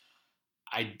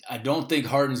 I don't think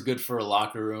Harden's good for a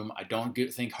locker room. I don't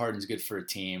think Harden's good for a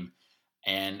team.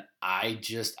 And I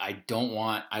don't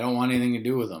want anything to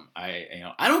do with him. I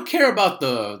don't care about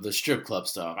the strip club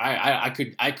stuff. I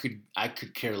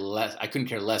could care less. I couldn't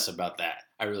care less about that.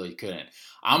 I really couldn't.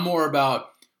 I'm more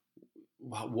about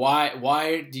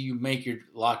why do you make your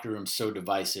locker room so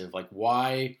divisive? Like,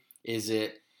 why is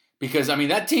it? Because I mean,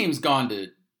 that team's gone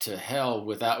to hell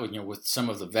without, with some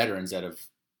of the veterans that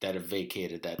have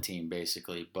vacated that team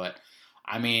basically. But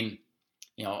I mean,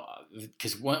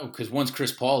 because once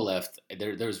Chris Paul left,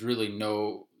 there's really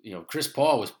no, Chris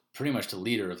Paul was pretty much the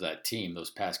leader of that team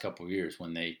those past couple of years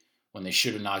when they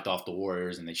should have knocked off the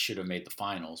Warriors and they should have made the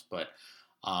finals. But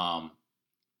I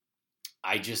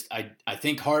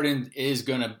think Harden is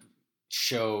going to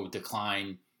show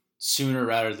decline sooner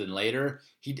rather than later.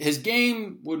 His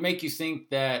game would make you think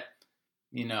that,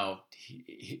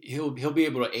 he'll be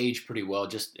able to age pretty well,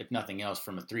 just if nothing else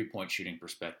from a 3-point shooting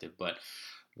perspective. But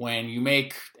when you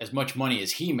make as much money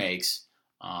as he makes,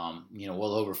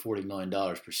 well over $40 million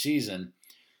per season,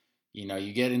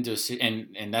 you get into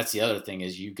and that's the other thing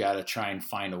is you got to try and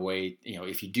find a way,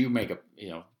 if you do make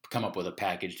come up with a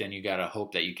package, then you got to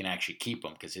hope that you can actually keep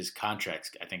him because his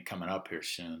contract's, I think, coming up here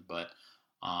soon. But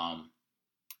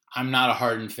I'm not a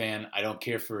Harden fan. I don't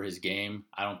care for his game.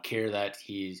 I don't care that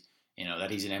he's an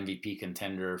MVP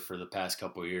contender for the past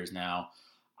couple of years now.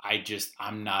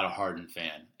 I'm not a Harden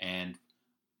fan. And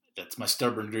that's my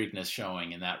stubborn Greekness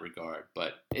showing in that regard.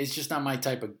 But it's just not my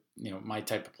type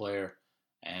of player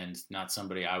and not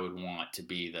somebody I would want to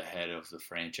be the head of the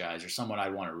franchise or someone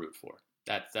I'd want to root for.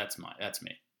 That's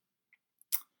me.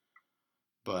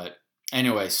 But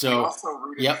anyway, so you also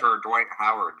rooted for Dwight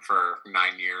Howard for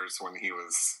 9 years when he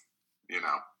was,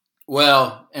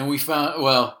 Well, and we found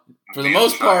for the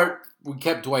most part we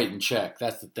kept Dwight in check.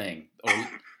 That's the thing.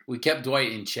 We kept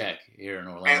Dwight in check here in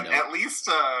Orlando. At least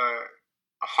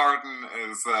Harden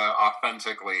is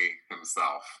authentically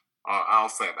himself. I'll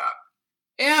say that.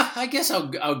 Yeah, I guess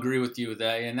I'll agree with you with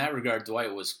that. In that regard,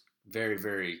 Dwight was very,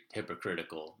 very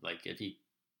hypocritical. Like if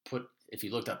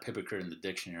you looked up hypocrite in the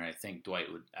dictionary, I think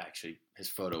Dwight would actually, his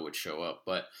photo would show up.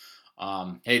 But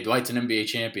hey, Dwight's an NBA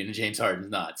champion and James Harden's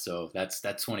not. So that's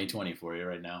 2020 for you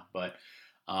right now. But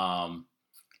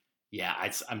yeah,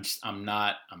 I'm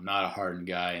not a Harden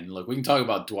guy. And look, we can talk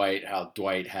about Dwight, how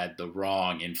Dwight had the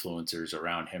wrong influencers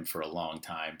around him for a long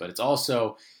time. But it's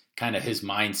also kind of his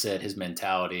mindset, his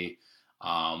mentality.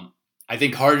 I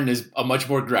think Harden is a much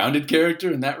more grounded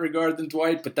character in that regard than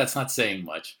Dwight, but that's not saying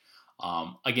much.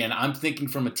 Again, I'm thinking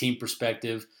from a team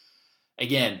perspective.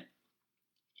 Again,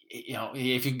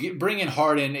 if you bring in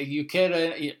Harden,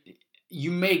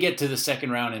 you may get to the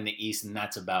second round in the East, and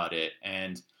that's about it.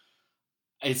 And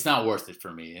it's not worth it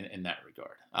for me in that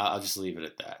regard. I'll just leave it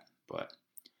at that. But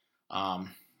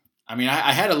I mean,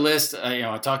 I had a list.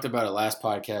 I talked about it last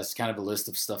podcast. Kind of a list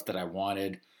of stuff that I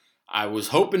wanted. I was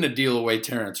hoping to deal away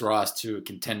Terrence Ross to a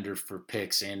contender for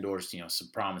picks and/or some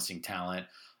promising talent.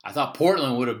 I thought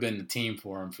Portland would have been the team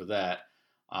for him for that,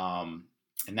 and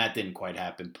that didn't quite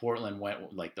happen. Portland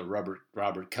went like the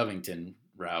Robert Covington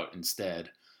route instead,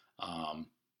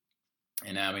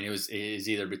 and I mean it was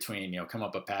either between come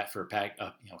up with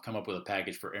a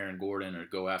package for Aaron Gordon or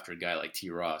go after a guy like T.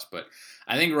 Ross. But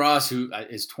I think Ross, who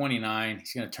is 29,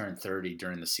 he's going to turn 30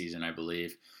 during the season, I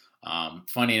believe.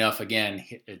 Funny enough, again,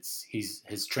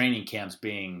 his training camp's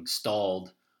being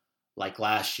stalled like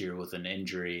last year with an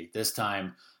injury. This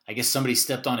time, I guess somebody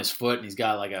stepped on his foot and he's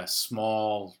got like a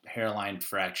small hairline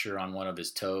fracture on one of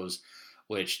his toes,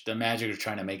 which the Magic are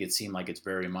trying to make it seem like it's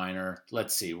very minor.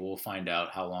 Let's see. We'll find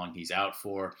out how long he's out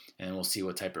for, and then we'll see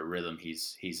what type of rhythm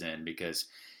he's in, because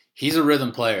he's a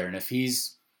rhythm player. And if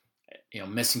he's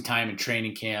missing time in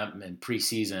training camp and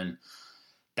preseason,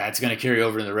 that's going to carry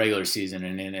over in the regular season,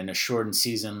 and in a shortened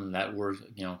season that we're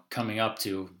coming up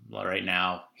to right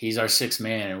now. He's our sixth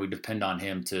man, and we depend on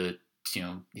him to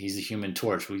he's the human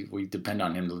torch. We depend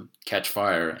on him to catch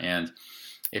fire, and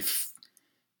if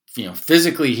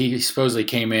physically he supposedly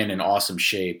came in awesome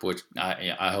shape, which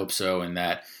I hope so, and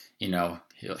that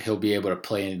he'll be able to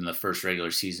play in the first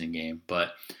regular season game.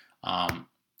 But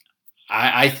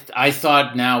I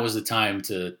thought now was the time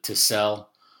to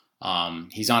sell.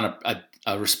 He's on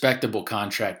a respectable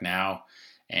contract now,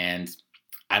 and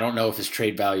I don't know if his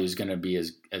trade value is going to be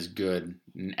as good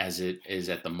as it is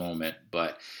at the moment,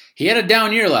 but he had a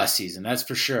down year last season, that's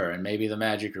for sure. And maybe the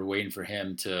Magic are waiting for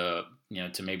him to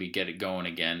maybe get it going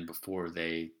again before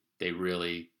they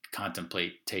really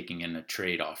contemplate taking in a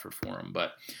trade offer for him.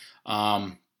 But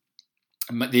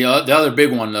the other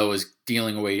big one though is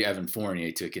dealing away Evan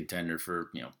Fournier to a contender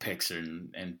for picks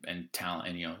and talent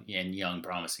and young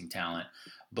promising talent.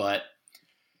 But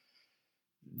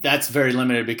That's very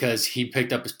limited because he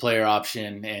picked up his player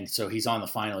option, and so he's on the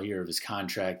final year of his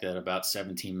contract at about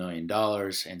 $17 million.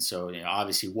 And so,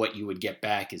 obviously, what you would get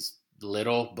back is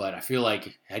little, but I feel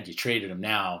like had you traded him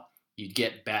now, you'd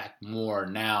get back more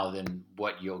now than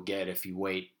what you'll get if you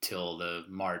wait till the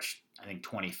March, I think,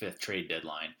 25th trade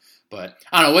deadline. But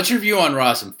I don't know. What's your view on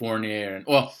Ross and Fournier? And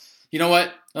well, you know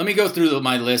what? Let me go through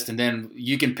my list, and then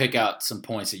you can pick out some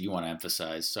points that you want to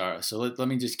emphasize. So let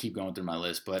me just keep going through my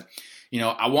list. But,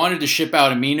 I wanted to ship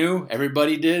out Aminu.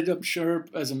 Everybody did, I'm sure,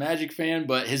 as a Magic fan.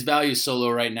 But his value is so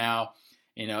low right now,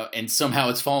 and somehow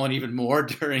it's fallen even more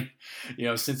during,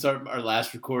 since our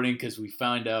last recording, because we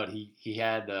found out he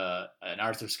had an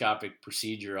arthroscopic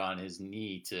procedure on his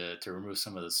knee to remove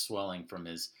some of the swelling from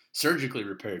his surgically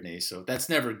repaired knee. So that's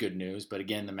never good news. But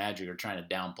again, the Magic are trying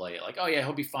to downplay it. Like, oh yeah,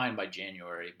 he'll be fine by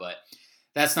January. But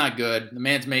that's not good. The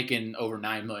man's making over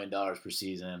 $9 million per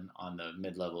season on the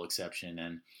mid-level exception.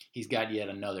 And he's got yet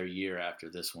another year after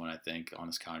this one, I think, on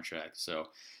his contract. So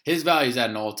his value is at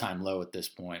an all-time low at this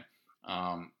point.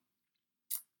 And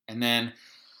then,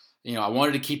 I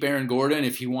wanted to keep Aaron Gordon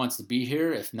if he wants to be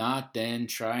here. If not, then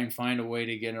try and find a way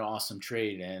to get an awesome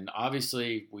trade. And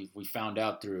obviously, we found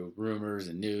out through rumors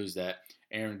and news that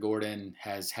Aaron Gordon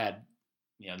has had,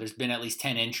 there's been at least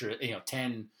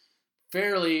 10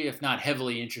 fairly, if not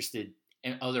heavily interested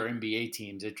in other NBA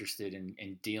teams interested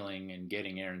in dealing and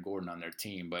getting Aaron Gordon on their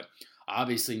team. But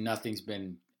obviously, nothing's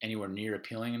been anywhere near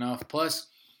appealing enough. Plus,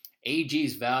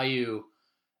 AG's value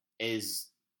is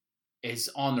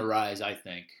on the rise, I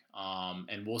think.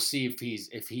 And we'll see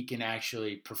if he can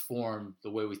actually perform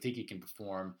the way we think he can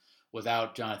perform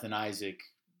without Jonathan Isaac,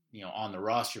 on the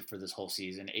roster for this whole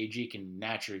season. AG can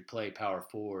naturally play power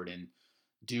forward and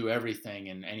do everything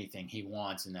and anything he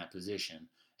wants in that position.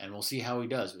 And we'll see how he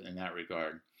does in that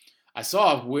regard. I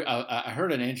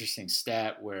heard an interesting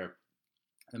stat where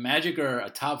the Magic are a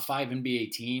top 5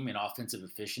 NBA team in offensive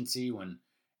efficiency when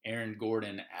Aaron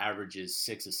Gordon averages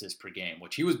 6 assists per game,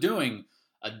 which he was doing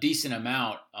a decent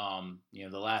amount,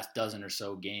 the last dozen or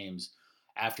so games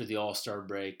after the All-Star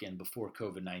break and before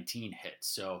COVID-19 hit.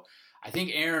 So I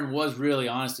think Aaron was really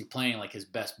honestly playing like his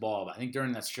best ball. But I think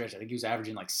during that stretch, I think he was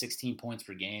averaging like 16 points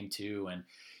per game too. And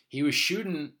he was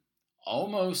shooting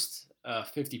almost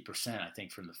 50%, I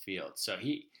think, from the field. So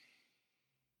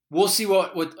we'll see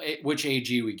which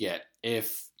AG we get.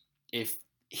 If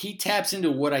he taps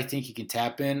into what I think he can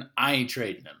tap in, I ain't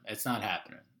trading him. It's not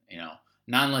happening,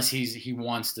 Not unless he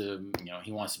wants to,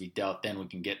 he wants to be dealt. Then we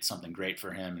can get something great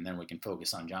for him, and then we can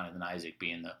focus on Jonathan Isaac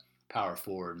being the power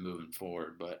forward moving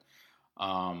forward. But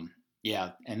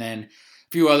yeah, and then a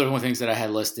few other things that I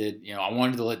had listed. I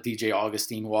wanted to let DJ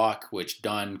Augustine walk, which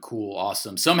done, cool,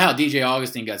 awesome. Somehow DJ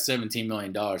Augustine got $17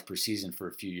 million per season for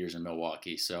a few years in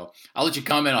Milwaukee. So I'll let you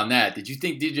comment on that. Did you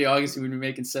think DJ Augustine would be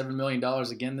making $7 million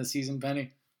again this season,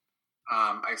 Penny?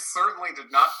 I certainly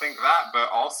did not think that, but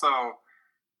also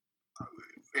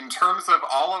in terms of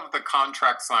all of the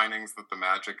contract signings that the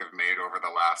Magic have made over the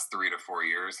last 3 to 4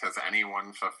 years, has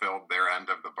anyone fulfilled their end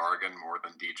of the bargain more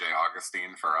than DJ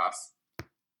Augustine for us?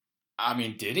 I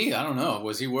mean, did he? I don't know.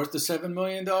 Was he worth the $7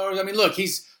 million? I mean, look,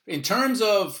 he's in terms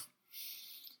of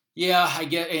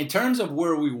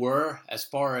where we were as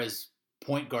far as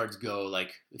point guards go.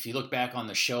 Like if you look back on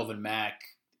the Shelvin Mack,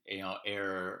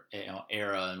 era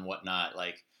and whatnot,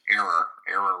 like error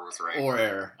was right. Or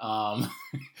error.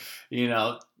 In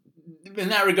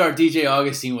that regard, DJ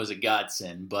Augustine was a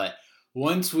godsend. But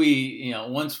once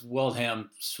once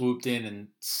Wilhelm swooped in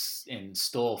and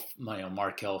stole,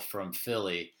 Markelle from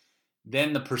Philly,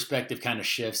 then the perspective kind of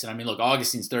shifts. And I mean, look,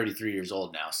 Augustine's 33 years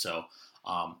old now. So,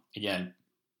 again,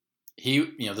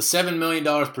 the $7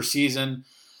 million per season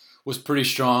was pretty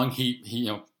strong.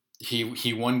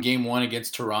 He won game 1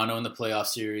 against Toronto in the playoff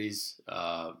series,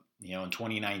 in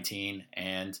 2019.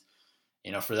 And,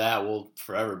 for that, we'll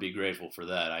forever be grateful for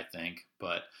that, I think.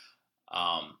 But,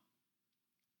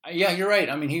 yeah, you're right.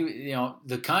 I mean,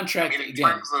 the contract, in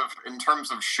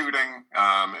terms of shooting,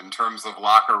 in terms of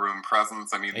locker room presence,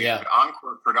 the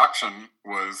on-court production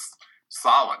was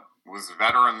solid, was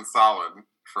veteran solid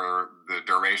for the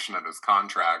duration of his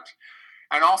contract.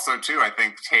 And also, too, I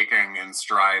think taking in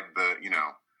stride the,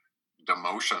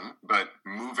 demotion, but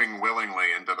moving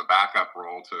willingly into the backup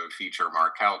role to feature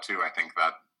Markelle too. I think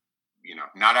that,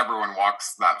 not everyone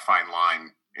walks that fine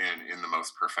line in the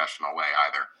most professional way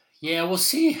either. Yeah, we'll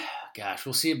see. Gosh,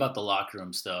 we'll see about the locker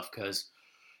room stuff because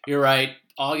you're right.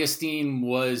 Augustine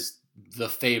was the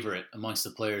favorite amongst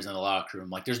the players in the locker room.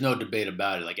 Like, there's no debate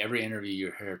about it. Like, every interview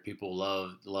you hear, people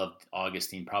loved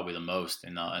Augustine probably the most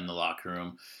in the locker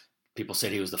room. people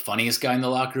said he was the funniest guy in the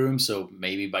locker room. So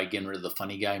maybe by getting rid of the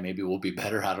funny guy, maybe we'll be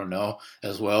better. I don't know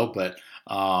as well. But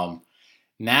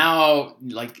now,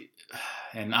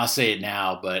 and I'll say it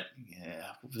now, but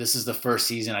this is the first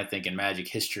season I think in Magic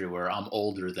history where I'm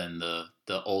older than the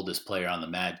oldest player on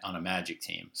a Magic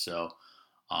team. So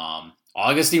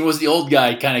Augustine was the old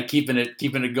guy, kind of keeping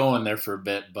it going there for a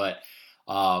bit. But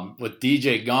with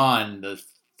DJ gone, the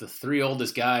three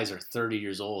oldest guys are 30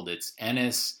 years old. It's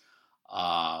Ennis,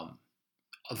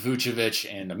 Vucevic,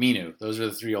 and Aminu. Those are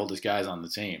the three oldest guys on the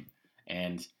team,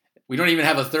 and we don't even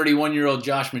have a 31-year-old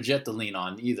Josh Magette to lean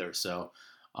on either. So.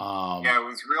 Yeah, it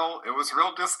was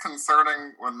real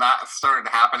disconcerting when that started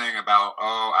happening about,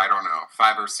 I don't know,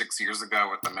 5 or 6 years ago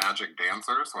with the Magic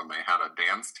Dancers when they had a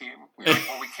dance team. We were like,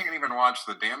 well, we can't even watch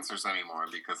the dancers anymore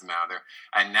because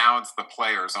now it's the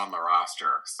players on the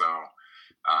roster. So,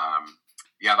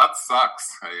 yeah, that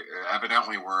sucks.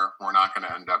 Evidently, we're not going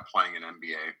to end up playing an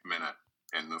NBA minute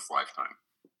in this lifetime.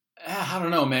 I don't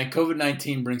know, man.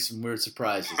 COVID-19 brings some weird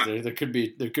surprises. There could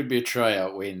be a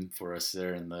tryout waiting for us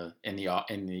there in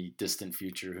the distant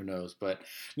future. Who knows? But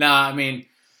I mean,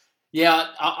 yeah,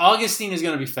 Augustine is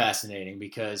going to be fascinating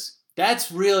because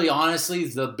that's really, honestly,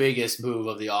 the biggest move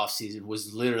of the offseason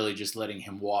was literally just letting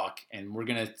him walk. And we're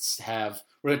gonna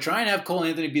try and have Cole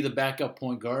Anthony be the backup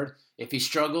point guard. If he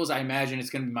struggles, I imagine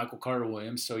it's going to be Michael Carter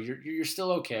Williams. So you're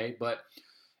still okay, but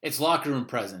it's locker room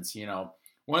presence, you know.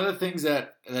 One of the things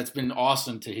that's been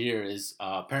awesome to hear is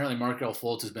apparently Markelle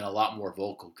Fultz has been a lot more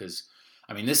vocal because,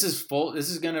 I mean, this is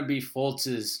going to be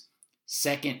Fultz's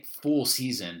second full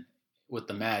season with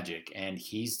the Magic, and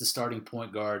he's the starting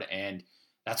point guard, and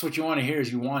that's what you want to hear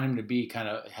is you want him to be kind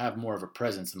of have more of a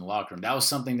presence in the locker room. That was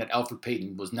something that Elfrid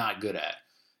Payton was not good at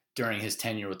during his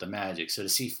tenure with the Magic. So to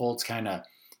see Fultz kind of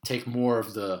take more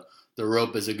of the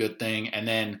rope is a good thing, and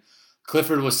then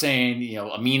Clifford was saying, you know,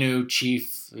 Aminu,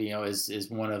 Chief, you know, is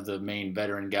one of the main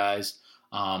veteran guys.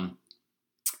 And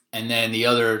then the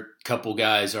other couple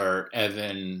guys are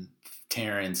Evan,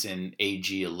 Terrence, and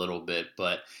AG a little bit.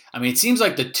 But, I mean, it seems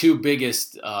like the two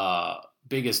biggest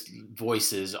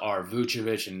voices are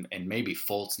Vucevic and maybe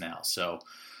Fultz now. So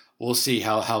we'll see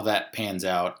how that pans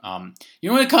out.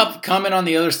 You want to comment on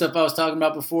the other stuff I was talking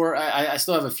about before? I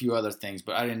still have a few other things,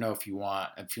 but I didn't know if you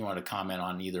want to comment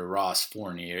on either Ross,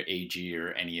 Fournier, AG,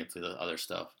 or any of the other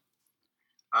stuff.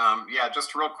 Yeah,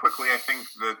 just real quickly, I think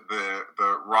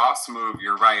the Ross move,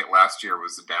 you're right, last year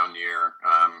was a down year.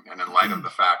 And in light of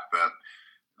the fact that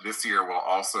this year will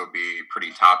also be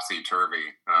pretty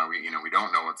topsy-turvy, we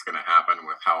don't know what's going to happen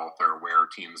with health or where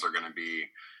teams are going to be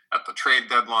at the trade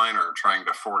deadline or trying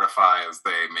to fortify as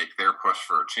they make their push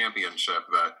for a championship,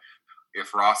 that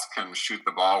if Ross can shoot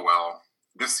the ball well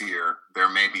this year, there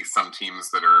may be some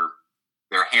teams that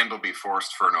their hand will be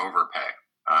forced for an overpay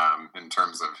in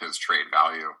terms of his trade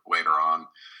value later on.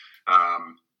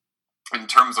 In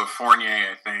terms of Fournier,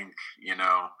 I think,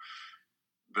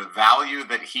 the value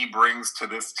that he brings to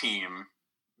this team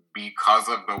because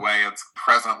of the way it's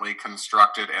presently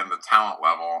constructed and the talent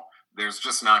level, there's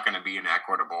just not going to be an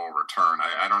equitable return.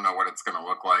 I don't know what it's going to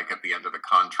look like at the end of the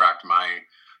contract.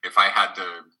 If I had to,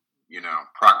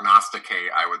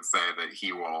 prognosticate, I would say that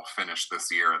he will finish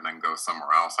this year and then go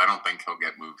somewhere else. I don't think he'll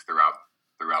get moved throughout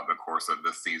the course of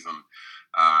this season.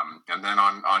 And then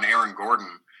on Aaron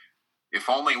Gordon, if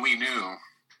only we knew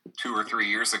 2 or 3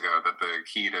 years ago that the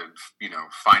key to,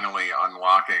 finally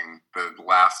unlocking the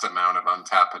last amount of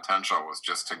untapped potential was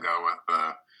just to go with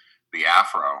the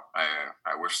afro.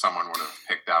 I wish someone would have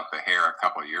picked out the hair a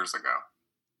couple of years ago.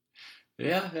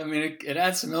 Yeah, I mean, it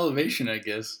adds some elevation, I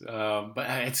guess.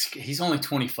 But he's only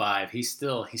 25. He's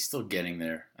still getting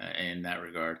there in that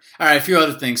regard. All right, a few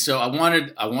other things. So I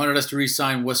wanted us to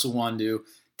re-sign Wissel Wandu.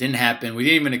 Didn't happen. We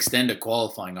didn't even extend a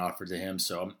qualifying offer to him,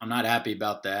 so I'm not happy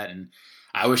about that. And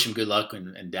I wish him good luck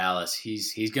in Dallas.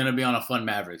 He's going to be on a fun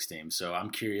Mavericks team, so I'm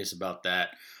curious about that.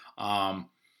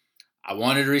 I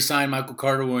wanted to re-sign Michael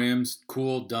Carter Williams.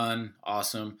 Cool, done,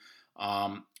 awesome.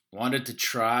 Wanted to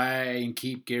try and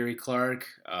keep Gary Clark,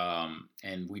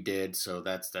 and we did, so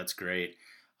that's great.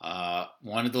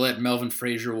 Wanted to let Melvin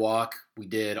Frazier walk. We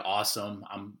did, awesome.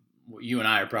 You and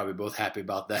I are probably both happy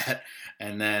about that.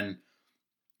 And then,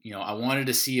 I wanted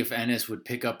to see if Ennis would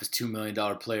pick up his $2 million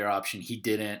player option. He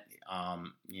didn't.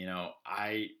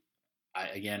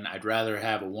 I'd rather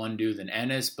have a Wandu than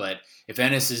Ennis, but if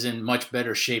Ennis is in much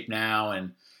better shape now,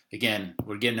 and again,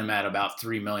 we're getting him at about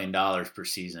 $3 million per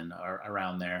season or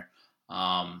around there,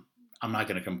 I'm not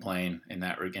going to complain in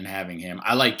having him.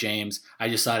 I like James. I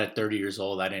just thought at 30 years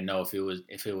old, I didn't know if it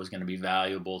was going to be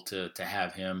valuable to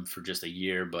have him for just a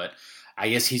year, but I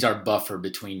guess he's our buffer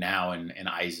between now and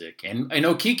Isaac and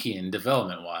Okiki in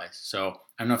development wise. So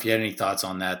I don't know if you had any thoughts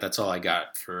on that. That's all I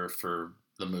got for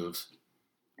the moves.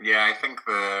 Yeah, I think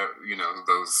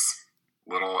those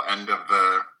little end of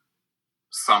the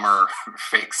summer,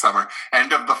 fake summer,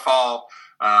 end of the fall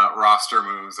roster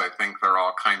moves, I think they're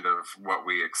all kind of what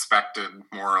we expected,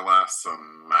 more or less.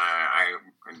 And I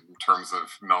in terms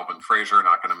of Melvin Frazier,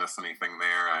 not going to miss anything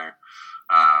there.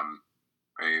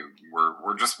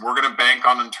 We're going to bank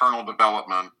on internal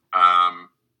development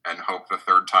and hope the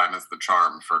third time is the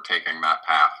charm for taking that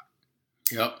path.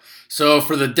 Yep. So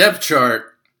for the depth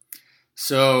chart,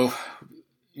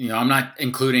 I'm not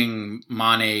including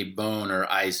Mane, Bone, or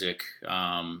Isaac.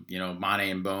 Mane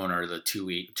and Bone are the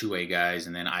two-way guys,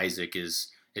 and then Isaac is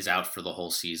out for the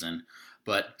whole season.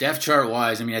 But depth chart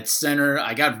wise, at center,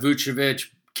 I got Vucevic,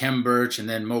 Kem Birch, and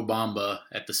then Mo Bamba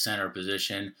at the center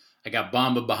position. I got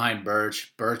Bamba behind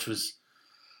Birch. Birch was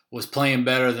playing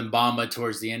better than Bamba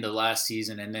towards the end of last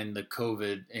season, and then the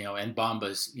COVID, and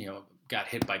Bamba's, got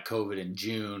hit by COVID in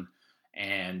June,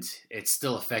 and it's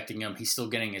still affecting him. He's still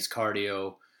getting his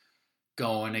cardio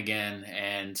going again,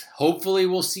 and hopefully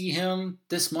we'll see him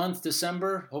this month,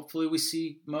 December. Hopefully we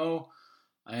see Mo,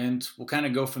 and we'll kind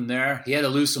of go from there. He had to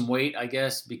lose some weight, I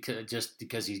guess,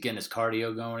 because he's getting his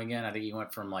cardio going again. I think he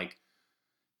went from like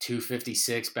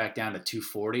 256 back down to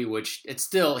 240, which it's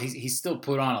still he's still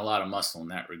put on a lot of muscle in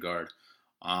that regard.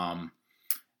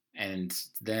 And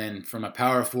then from a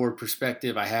power forward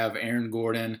perspective, I have Aaron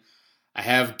Gordon. I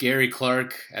have Gary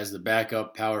Clark as the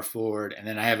backup power forward, and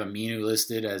then I have Aminu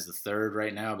listed as the third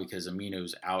right now because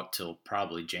Aminu's out till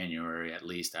probably January at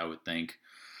least, I would think.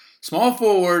 Small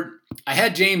forward, I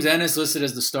had James Ennis listed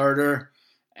as the starter,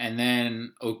 and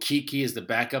then Okiki is the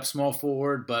backup small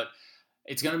forward, but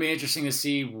it's going to be interesting to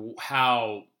see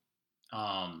how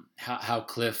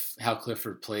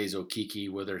Clifford plays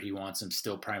Okiki, whether he wants him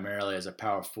still primarily as a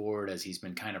power forward as he's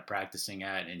been kind of practicing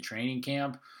at in training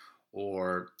camp,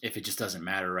 or if it just doesn't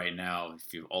matter right now.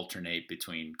 If you alternate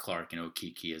between Clark and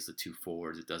Okiki as the two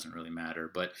forwards, it doesn't really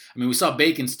matter. But we saw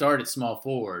Bacon start at small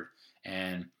forward,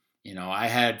 and I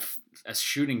had a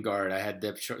shooting guard. I had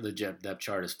the depth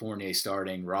chart as Fournier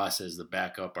starting, Ross as the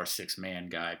backup, our 6-man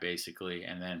guy basically,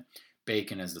 and then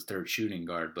Bacon as the third shooting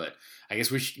guard. But I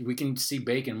guess we can see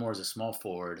Bacon more as a small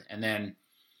forward. And then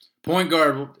point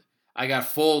guard, I got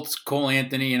Fultz, Cole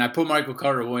Anthony, and I put Michael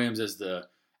Carter-Williams as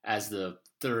the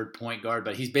third point guard,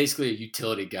 but he's basically a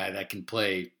utility guy that can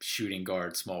play shooting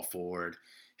guard, small forward.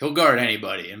 He'll guard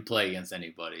anybody and play against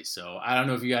anybody. So I don't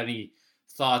know if you got any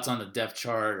thoughts on the depth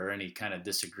chart or any kind of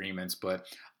disagreements, but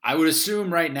I would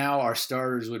assume right now our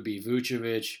starters would be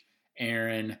Vucevic,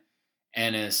 Aaron,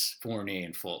 Ennis, Fournier,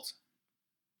 and Fultz.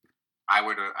 I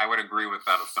would agree with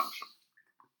that assumption.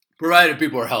 Provided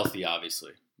people are healthy,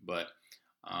 obviously. But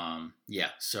yeah.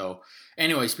 So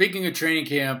anyway, speaking of training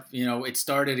camp, it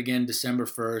started again December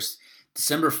 1st.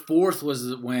 December 4th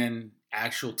was when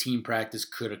actual team practice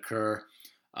could occur.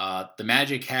 The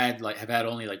Magic have had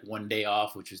only like one day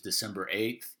off, which was December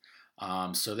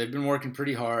 8th. So they've been working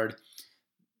pretty hard.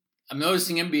 I'm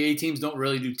noticing NBA teams don't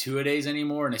really do 2-a-days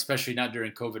anymore, and especially not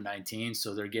during COVID-19.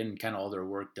 So they're getting kind of all their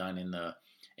work done in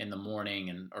the morning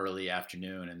and early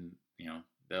afternoon, and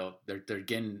they're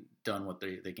getting done what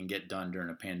they can get done during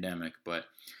a pandemic. But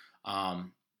I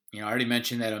already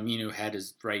mentioned that Aminu had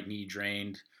his right knee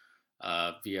drained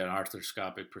via an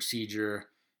arthroscopic procedure.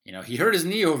 He hurt his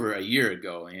knee over a year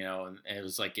ago, and it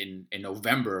was like in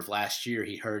November of last year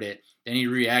he hurt it. Then he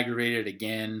re-aggravated it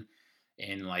again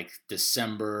in like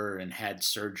December and had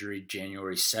surgery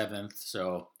January 7th.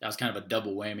 So that was kind of a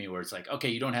double whammy where it's like, okay,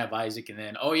 you don't have Isaac, and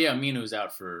then, oh yeah, Aminu's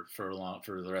out for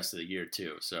the rest of the year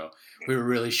too. So we were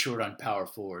really short on power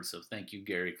forward. So thank you,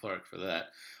 Gary Clark, for that.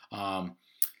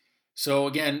 So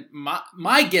again,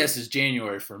 my guess is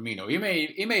January for Aminu.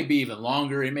 It may be even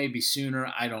longer. It may be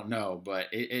sooner. I don't know. But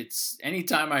it's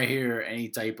anytime I hear any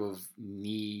type of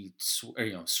knee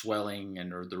swelling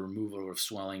or the removal of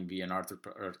swelling via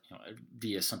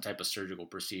via some type of surgical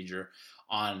procedure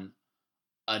on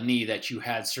a knee that you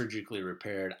had surgically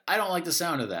repaired, I don't like the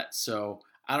sound of that. So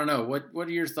I don't know. What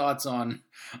are your thoughts on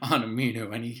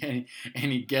Aminu?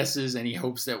 Any guesses? Any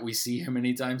hopes that we see him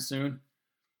anytime soon?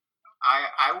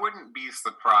 I wouldn't be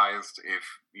surprised if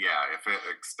it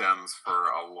extends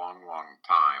for a long, long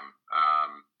time.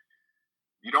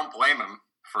 You don't blame him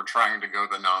for trying to go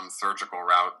the non-surgical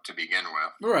route to begin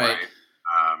with, right?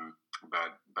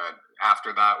 But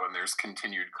after that, when there's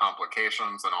continued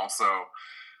complications, and also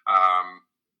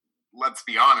let's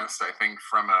be honest, I think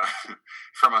from a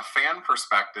from a fan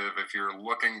perspective, if you're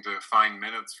looking to find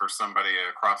minutes for somebody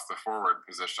across the forward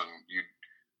position, you'd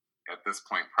at this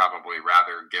point probably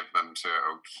rather give them to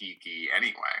Okeke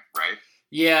anyway, right?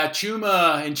 Yeah,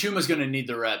 Chuma's going to need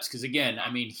the reps because, again,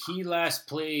 I mean, he last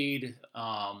played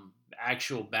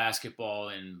actual basketball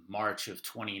in March of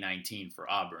 2019 for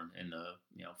Auburn in the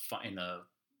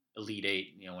Elite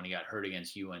Eight. When he got hurt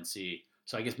against UNC.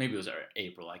 So I guess maybe it was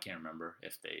April. I can't remember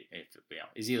if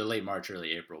it's either late March,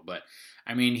 early April. But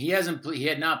I mean, he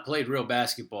had not played real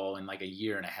basketball in like a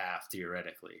year and a half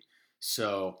theoretically.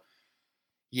 So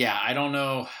yeah, I don't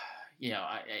know.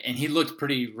 And he looked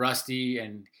pretty rusty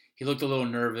and he looked a little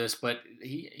nervous, but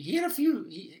he had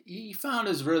he found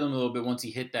his rhythm a little bit once he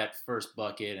hit that first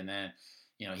bucket and then,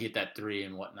 he hit that three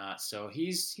and whatnot. So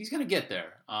he's going to get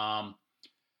there. And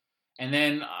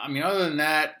then, I mean, other than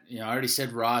that, I already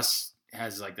said Ross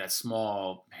has like that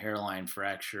small hairline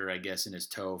fracture, I guess, in his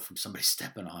toe from somebody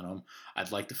stepping on him.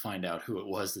 I'd like to find out who it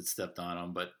was that stepped on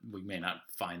him, but we may not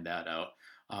find that out.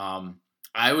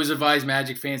 I always advise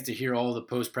Magic fans to hear all the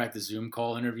post-practice Zoom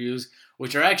call interviews,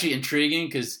 which are actually intriguing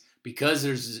because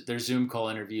there's Zoom call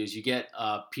interviews. You get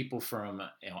people from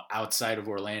outside of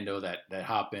Orlando that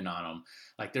hop in on them.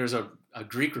 Like there's a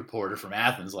Greek reporter from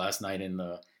Athens last night in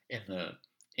the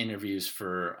interviews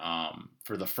for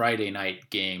the Friday night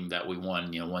game that we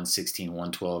won,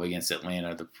 116-112 against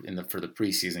Atlanta for the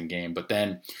preseason game. But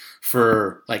then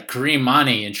for like Kareem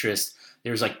Mane interest,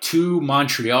 there's like two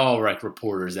Montreal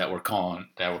reporters that were calling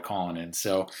in.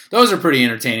 So those are pretty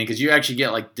entertaining because you actually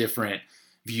get like different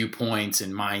viewpoints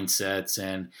and mindsets,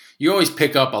 and you always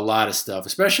pick up a lot of stuff,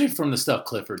 especially from the stuff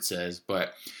Clifford says.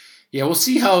 But yeah, we'll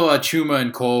see how Chuma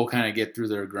and Cole kind of get through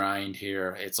their grind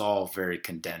here. It's all very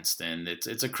condensed, and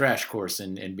it's a crash course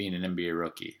in being an NBA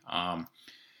rookie.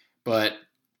 But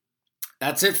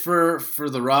that's it for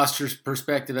the roster's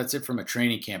perspective. That's it from a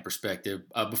training camp perspective.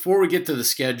 Before we get to the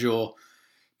schedule,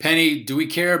 Penny, do we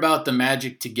care about the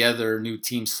Magic Together new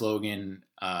team slogan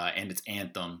and its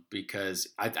anthem? Because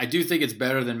I do think it's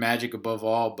better than Magic Above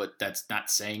All, but that's not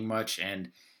saying much,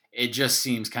 and it just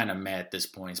seems kind of meh at this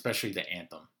point, especially the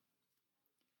anthem.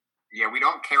 Yeah, we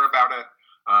don't care about it.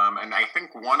 And I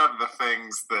think one of the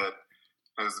things that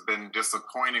has been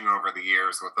disappointing over the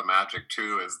years with the Magic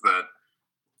too is that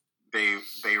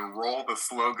they roll the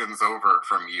slogans over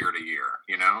from year to year,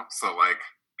 So like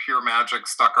Pure Magic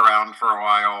stuck around for a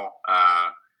while.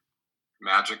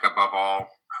 Magic Above All,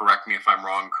 correct me if I'm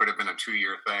wrong, could have been a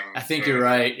 2-year thing. I think you're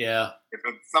right, yeah. If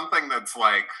it's something that's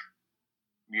like,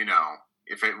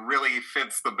 if it really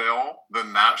fits the bill,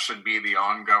 then that should be the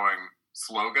ongoing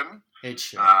slogan. It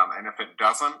should. And if it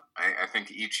doesn't, I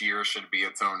think each year should be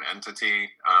its own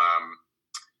entity.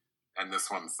 And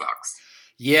this one sucks.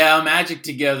 Yeah, Magic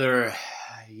Together.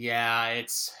 Yeah,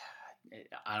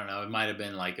 I don't know. It might have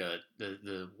been like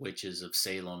the Witches of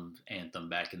Salem anthem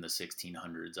back in the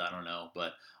 1600s. I don't know,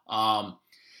 but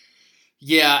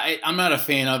yeah, I'm not a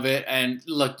fan of it. And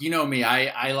look, you know me.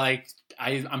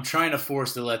 I'm trying to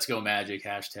force the Let's Go Magic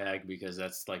hashtag because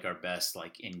that's like our best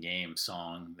like in-game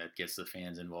song that gets the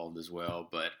fans involved as well.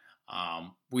 But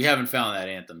we haven't found that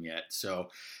anthem yet. So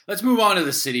let's move on to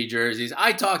the city jerseys.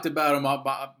 I talked about them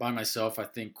by myself, I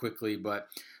think, quickly. But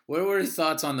what were your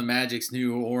thoughts on the Magic's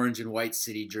new orange and white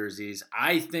city jerseys?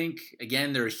 I think,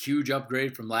 again, they're a huge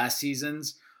upgrade from last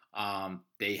season's.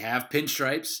 They have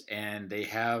pinstripes and they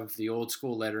have the old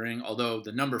school lettering, although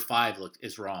the number 5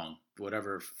 is wrong.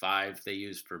 Whatever 5 they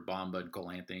used for Bamba and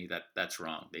Cole Anthony, that's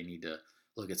wrong. They need to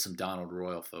look at some Donald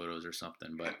Royal photos or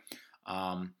something. But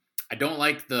I don't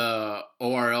like the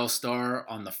ORL star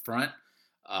on the front.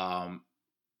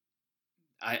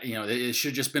 It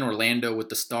should just been Orlando with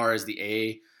the star as the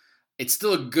A. It's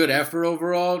still a good effort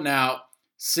overall. Now,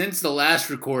 since the last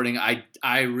recording,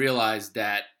 I realized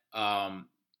that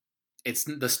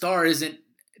the star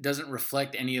doesn't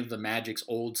reflect any of the Magic's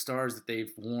old stars that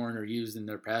they've worn or used in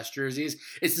their past jerseys.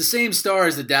 It's the same star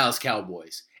as the Dallas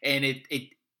Cowboys, and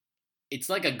it's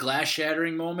like a glass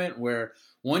shattering moment where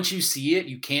once you see it,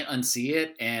 you can't unsee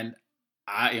it. And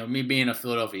me being a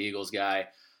Philadelphia Eagles guy,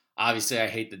 obviously I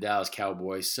hate the Dallas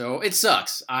Cowboys, so it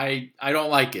sucks. I don't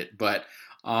like it, but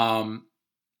the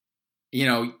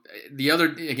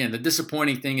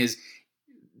disappointing thing is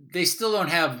they still don't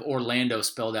have Orlando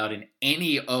spelled out in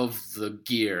any of the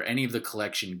gear, any of the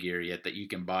collection gear yet that you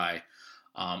can buy.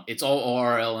 It's all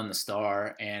ORL in the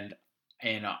star, and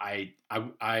I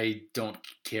don't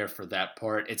care for that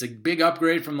part. It's a big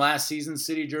upgrade from last season's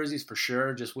city jerseys for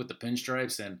sure, just with the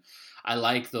pinstripes, and I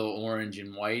like the orange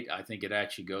and white. I think it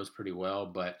actually goes pretty well,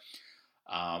 but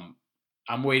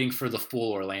I'm waiting for the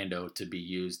full Orlando to be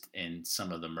used in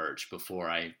some of the merch before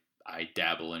I I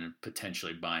dabble in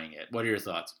potentially buying it. What are your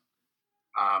thoughts?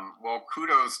 Well,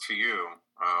 kudos to you,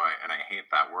 and I hate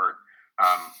that word,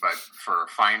 but for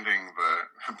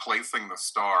placing the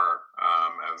star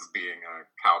as being a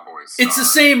Cowboys star. It's the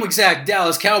same exact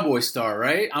Dallas Cowboys star,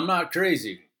 right? I'm not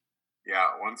crazy. Yeah,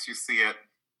 once you see it,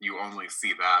 you only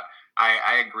see that.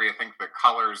 I agree. I think the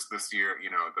colors this year,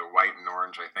 the white and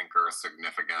orange, I think are a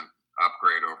significant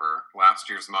upgrade over last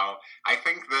year's model. I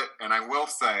think that, and I will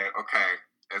say, okay,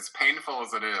 as painful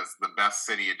as it is, the best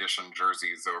City Edition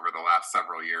jerseys over the last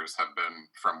several years have been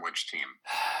from which team?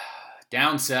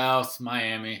 Down south,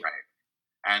 Miami. Right.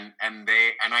 And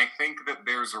I think that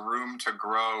there's room to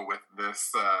grow with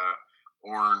this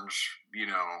orange,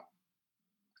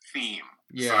 theme.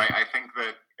 Yeah. So I think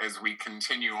that as we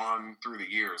continue on through the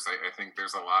years, I think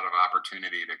there's a lot of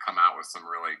opportunity to come out with some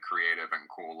really creative and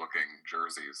cool looking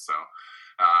jerseys. So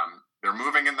they're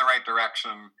moving in the right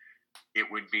direction.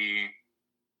 It would be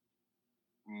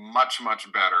much,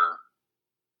 much better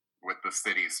with the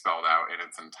city spelled out in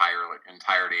its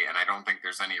entirety. And I don't think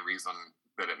there's any reason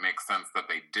that it makes sense that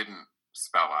they didn't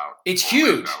spell out. It's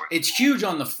huge. It's huge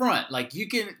on the front. Like you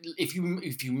can, if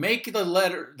you make the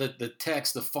letter, the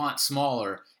text, the font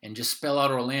smaller and just spell out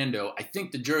Orlando, I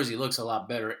think the jersey looks a lot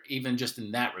better, even just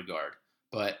in that regard.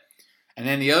 But, and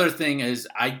then the other thing is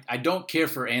I don't care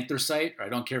for anthracite, or I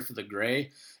don't care for the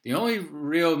gray. The only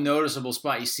real noticeable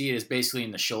spot you see it is basically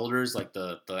in the shoulders, like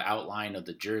the outline of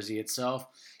the jersey itself.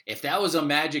 If that was a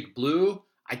magic blue,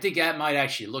 I think that might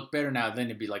actually look better. Now then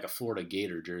it'd be like a Florida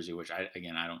Gator jersey, which I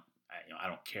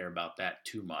don't care about that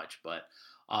too much. But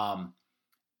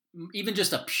even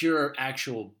just a pure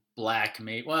actual black,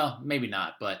 maybe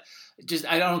not, but just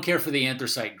I don't care for the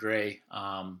anthracite gray.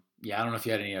 I don't know if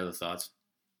you had any other thoughts.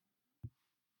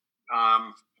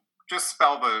 Just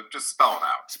spell it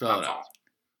out. Spell it out.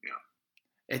 Yeah.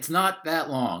 It's not that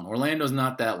long. Orlando's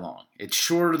not that long. It's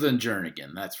shorter than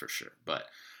Jernigan, that's for sure. But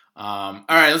all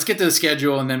right, let's get to the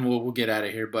schedule and then we'll get out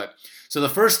of here. But so the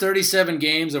first 37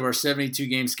 games of our 72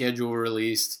 game schedule were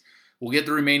released. We'll get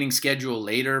the remaining schedule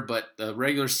later, but the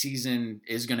regular season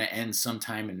is going to end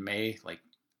sometime in May. I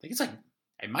think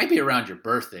it might be around your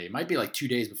birthday. It might be like 2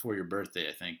 days before your birthday,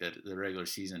 I think, that the regular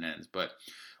season ends. But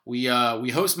we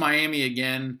host Miami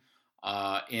again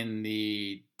in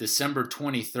the December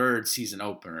 23rd season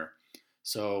opener.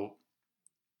 So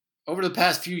over the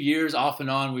past few years, off and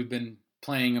on, we've been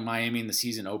playing in Miami in the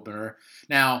season opener.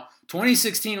 Now,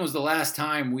 2016 was the last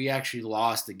time we actually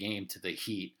lost a game to the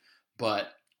Heat,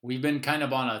 but we've been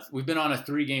on a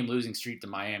 3-game losing streak to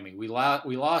Miami. We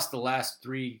lost the last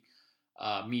 3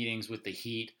 meetings with the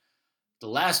Heat. The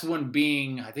last one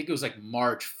being, I think it was like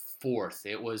March 4th.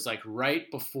 It was like right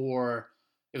before,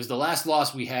 it was the last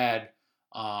loss we had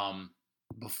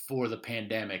before the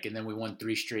pandemic, and then we won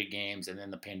 3 straight games, and then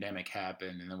the pandemic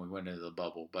happened, and then we went into the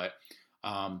bubble. But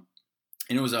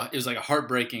and it was like a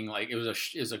heartbreaking, it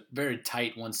was a very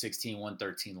tight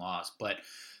 116-113 loss. But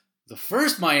the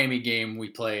first Miami game we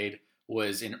played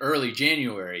was in early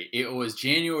January. It was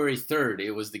January 3rd.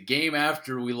 It was the game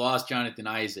after we lost Jonathan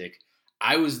Isaac.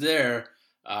 I was there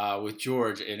with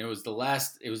George, and it was the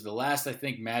last I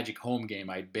think Magic home game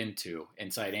I'd been to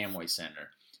inside Amway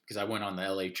Center, because I went on the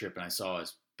LA trip and I saw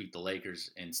us beat the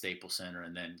Lakers in Staples Center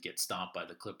and then get stomped by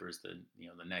the Clippers the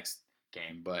next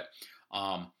game. But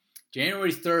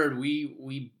January 3rd,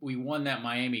 we won that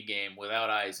Miami game without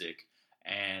Isaac,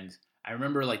 and I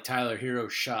remember Tyler Hero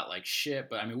shot like shit,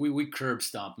 but I mean we curb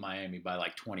stomped Miami by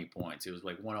like 20 points. It was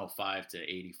like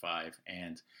 105-85,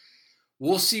 and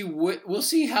we'll see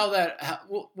how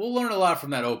we'll learn a lot from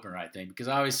that opener, I think, because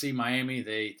obviously Miami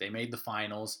they made the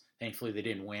finals. Thankfully they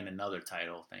didn't win another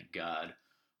title, thank God.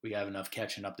 We have enough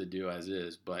catching up to do as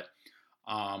is, but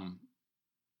we'll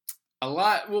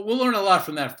learn a lot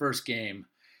from that first game.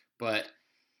 But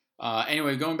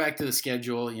anyway, going back to the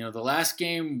schedule, the last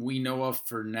game we know of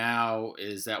for now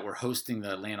is that we're hosting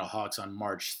the Atlanta Hawks on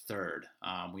March 3rd.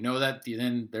 We know that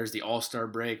then there's the All-Star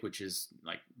break, which is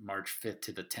like March 5th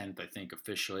to the 10th, I think,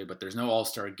 officially, but there's no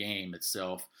All-Star game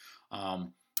itself.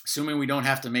 Assuming we don't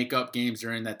have to make up games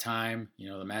during that time,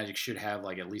 the Magic should have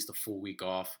at least a full week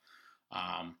off.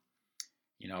 I've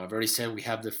already said we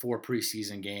have the 4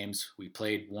 preseason games. We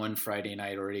played one Friday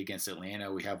night already against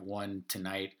Atlanta. We have one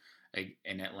tonight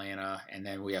in Atlanta, and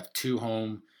then we have 2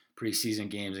 home preseason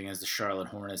games against the Charlotte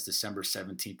Hornets, December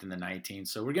 17th and the 19th.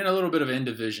 So we're getting a little bit of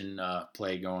in-division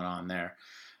play going on there.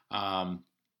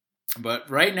 But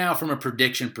right now, from a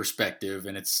prediction perspective,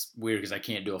 and it's weird because I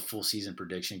can't do a full season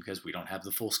prediction because we don't have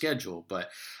the full schedule, but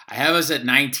I have us at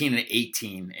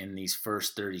 19-18 in these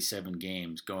first 37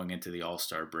 games going into the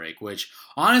All-Star break, which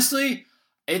honestly,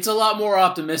 it's a lot more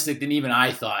optimistic than even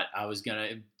I thought I was going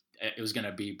to. it was going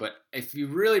to be. But if you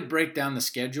really break down the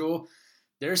schedule,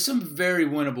 there's some very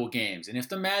winnable games. And if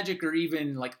the Magic are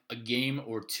even like a game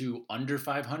or two under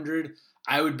 500,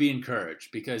 I would be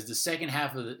encouraged, because the second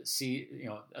half of the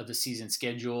season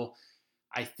schedule,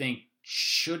 I think,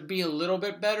 should be a little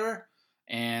bit better.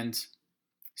 And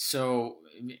so,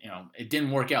 it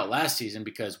didn't work out last season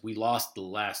because we lost the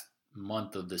last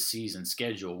month of the season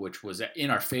schedule, which was in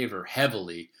our favor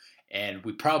heavily. And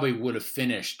we probably would have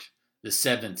finished the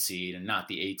 7th seed and not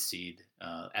the 8th seed,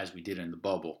 as we did in the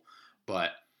bubble.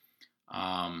 But,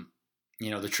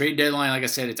 the trade deadline, like I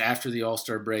said, it's after the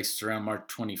All-Star breaks. It's around March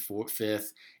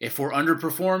 25th. If we're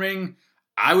underperforming,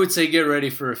 I would say get ready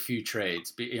for a few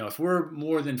trades. If we're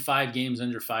more than 5 games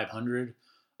under 500,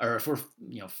 or if we're,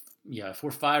 if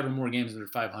we're 5 or more games under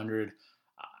 500,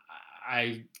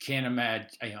 I can't imagine.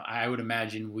 I would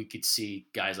imagine we could see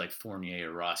guys like Fournier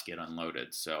or Ross get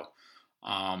unloaded. So,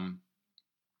 and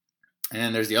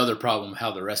then there's the other problem: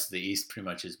 how the rest of the East pretty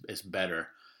much is better.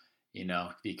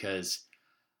 Because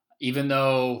even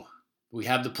though we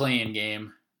have the play-in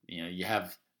game, you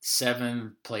have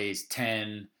 7 plays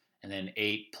 10, and then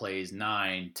 8 plays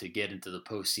 9 to get into the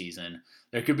postseason.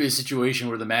 There could be a situation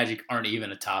where the Magic aren't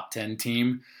even a top 10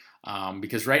 team.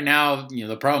 Because right now,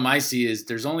 the problem I see is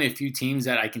there's only a few teams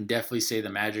that I can definitely say the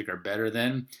Magic are better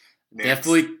than. Knicks.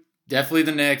 Definitely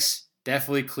the Knicks,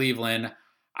 definitely Cleveland.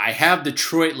 I have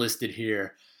Detroit listed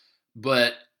here,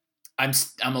 but I'm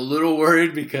a little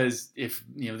worried because if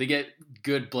they get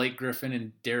good Blake Griffin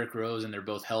and Derrick Rose and they're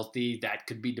both healthy, that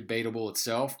could be debatable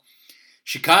itself.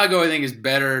 Chicago, I think, is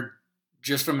better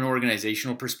just from an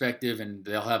organizational perspective, and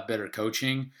they'll have better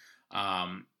coaching.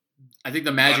 I think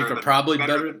the Magic are probably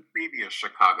better than previous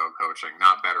Chicago coaching,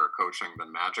 not better coaching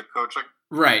than Magic coaching.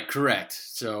 Right, correct.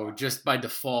 So just by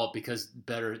default, because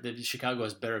Chicago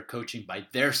has better coaching by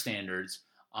their standards,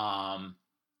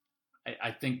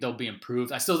 I think they'll be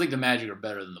improved. I still think the Magic are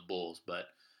better than the Bulls, but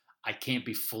I can't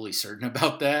be fully certain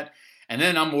about that. And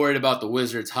then I'm worried about the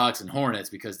Wizards, Hawks, and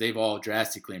Hornets because they've all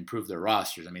drastically improved their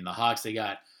rosters. I mean, the Hawks, they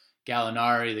got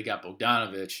Gallinari, they got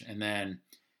Bogdanovich, and then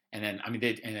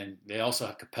they also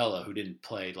have Capella, who didn't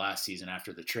play last season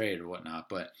after the trade or whatnot.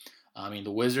 But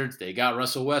the Wizards, they got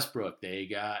Russell Westbrook. They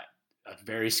got a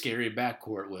very scary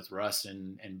backcourt with Russ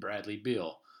and Bradley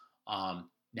Beal.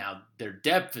 Now their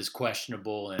depth is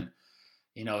questionable, and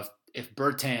if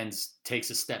Bertans takes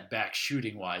a step back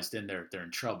shooting wise, then they're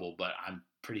in trouble. But I'm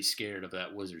pretty scared of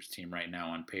that Wizards team right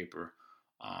now on paper,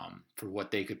 for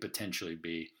what they could potentially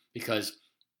be, because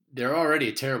they're already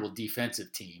a terrible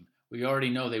defensive team. We already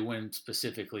know they win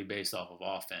specifically based off of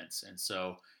offense. And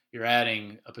so you're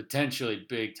adding a potentially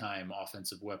big-time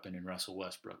offensive weapon in Russell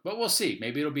Westbrook. But we'll see.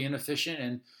 Maybe it'll be inefficient,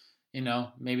 and,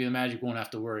 maybe the Magic won't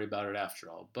have to worry about it after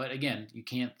all. But, again, you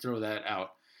can't throw that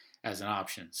out as an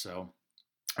option.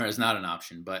 Or as not an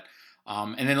option. But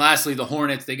and then lastly, the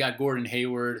Hornets, they got Gordon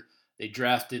Hayward. They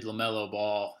drafted LaMelo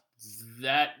Ball.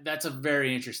 That's a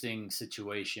very interesting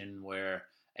situation where,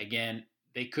 again,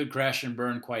 they could crash and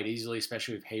burn quite easily,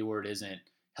 especially if Hayward isn't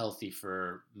healthy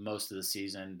for most of the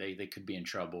season. They could be in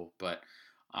trouble. But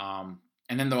and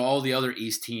then all the other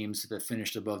East teams that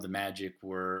finished above the Magic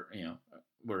were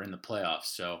in the playoffs.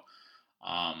 So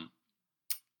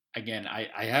again,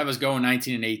 I have us going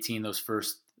 19 and 18 those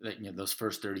first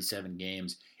 37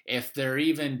 games. If they're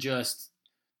even just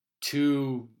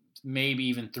 2, maybe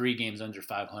even 3 games under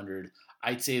 500,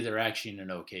 I'd say they're actually in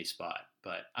an okay spot.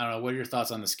 But I don't know. What are your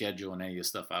thoughts on the schedule and any of the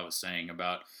stuff I was saying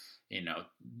about,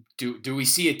 do we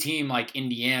see a team like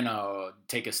Indiana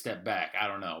take a step back? I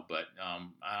don't know. But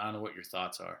I don't know what your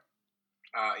thoughts are.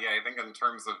 Yeah, I think in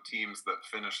terms of teams that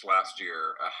finished last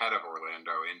year ahead of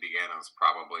Orlando, Indiana's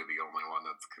probably the only one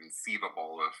that's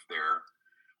conceivable if their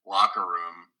locker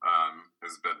room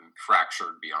has been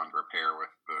fractured beyond repair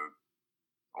with the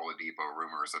Oladipo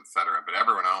rumors, etc. But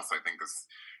everyone else, I think,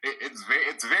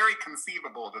 it's very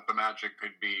conceivable that the Magic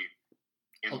could be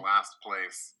in last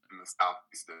place in the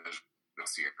Southeast Division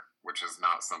this year, which is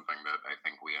not something that I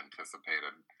think we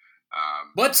anticipated.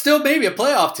 But still, maybe a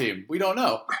playoff team. We don't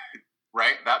know.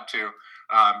 Right, that too.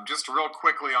 Just real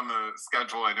quickly on the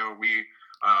schedule, I know we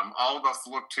all of us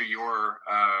look to your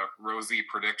rosy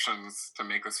predictions to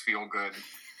make us feel good.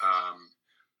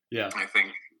 Yeah, I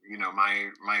think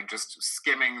my just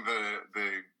skimming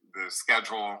the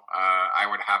schedule, I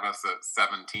would have us at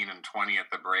 17 and 20 at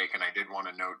the break, and I did want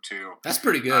to note too. That's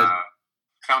pretty good.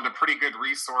 Found a pretty good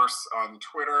resource on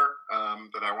Twitter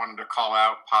that I wanted to call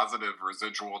out,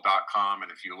 positiveresidual.com,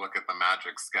 and if you look at the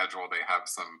Magic schedule, they have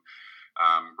some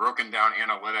broken down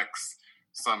analytics,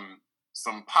 some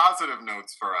positive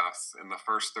notes for us in the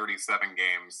first 37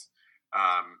 games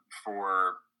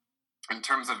for In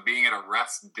terms of being at a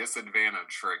rest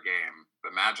disadvantage for a game,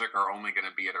 the Magic are only going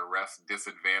to be at a rest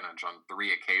disadvantage on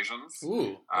 3 occasions.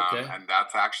 Ooh, okay. And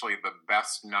that's actually the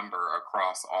best number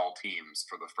across all teams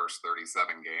for the first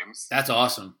 37 games. That's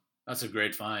awesome. That's a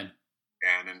great find.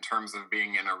 And in terms of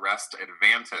being in a rest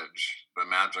advantage, the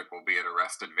Magic will be at a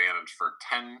rest advantage for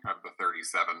 10 of the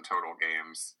 37 total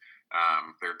games.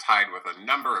 They're tied with a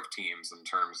number of teams in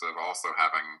terms of also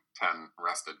having 10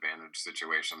 rest advantage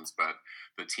situations, but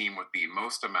the team with the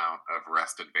most amount of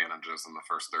rest advantages in the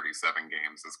first 37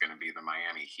 games is going to be the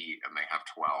Miami Heat, and they have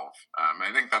 12.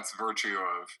 I think that's virtue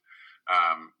of,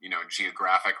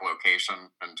 geographic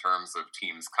location in terms of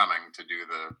teams coming to do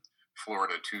the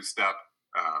Florida two-step.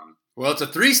 Well, it's a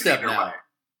 3-step now. Way,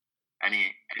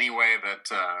 any way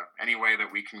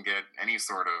that we can get any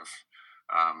sort of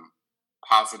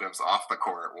positives off the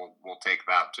court, we'll take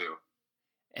that too.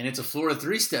 And it's a Florida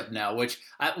 3-step now, which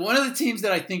one of the teams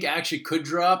that I think actually could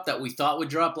drop, that we thought would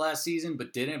drop last season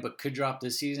but didn't, but could drop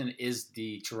this season, is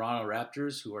the Toronto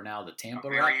Raptors, who are now the Tampa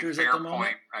Raptors at the moment.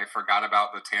 Point. I forgot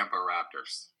about the Tampa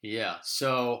Raptors. Yeah.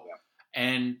 So,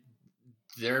 and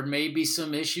there may be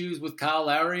some issues with Kyle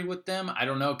Lowry with them. I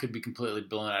don't know. It could be completely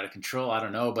blown out of control. I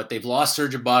don't know. But they've lost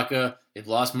Serge Ibaka. They've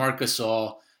lost Marc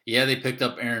Gasol. Yeah, they picked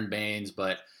up Aaron Baines,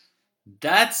 but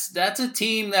that's a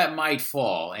team that might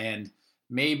fall. And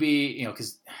maybe,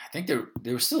 because I think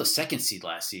they were still a 2nd seed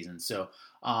last season. So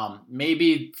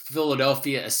maybe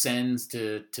Philadelphia ascends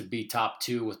to be top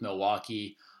 2 with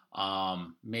Milwaukee.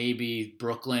 Maybe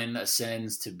Brooklyn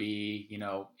ascends to be,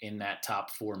 in that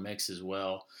top 4 mix as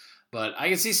well. But I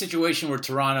can see a situation where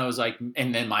Toronto is like,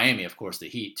 and then Miami, of course, the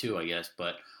Heat too, I guess.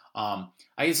 But I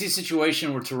can see a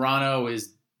situation where Toronto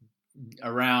is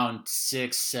around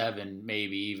 6, 7,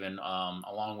 maybe even,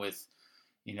 along with,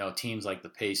 teams like the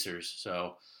Pacers.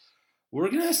 So we're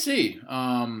gonna see.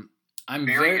 I'm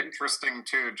very interesting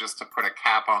too, just to put a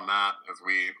cap on that as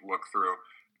we look through.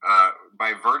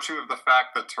 By virtue of the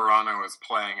fact that Toronto is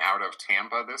playing out of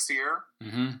Tampa this year.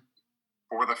 Mm-hmm.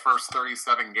 For the first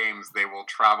 37 games, they will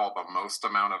travel the most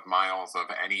amount of miles of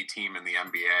any team in the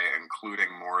NBA, including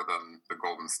more than the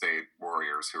Golden State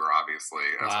Warriors, who are obviously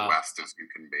as west as you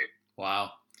can be.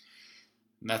 Wow.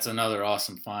 That's another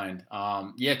awesome find.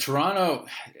 Toronto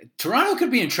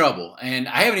could be in trouble. And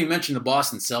I haven't even mentioned the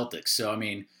Boston Celtics. So, I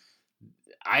mean,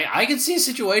 I can see a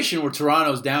situation where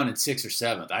Toronto's down in 6th or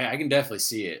 7th. I can definitely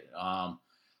see it.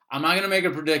 I'm not going to make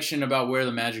a prediction about where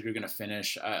the Magic are going to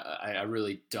finish. I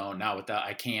really don't. Not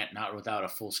without a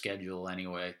full schedule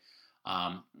anyway.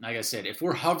 Like I said, if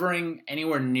we're hovering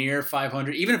anywhere near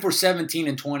 500, even if we're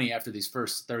 17-20 after these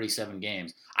first 37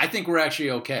 games, I think we're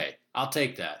actually okay. I'll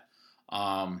take that.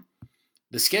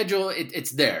 The schedule,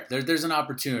 it's there. There's an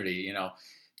opportunity.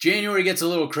 January gets a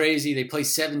little crazy. They play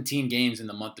 17 games in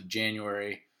the month of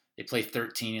January. They play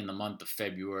 13 in the month of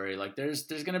February. Like there's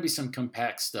going to be some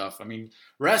compact stuff. I mean,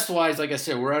 rest-wise, like I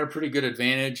said, we're at a pretty good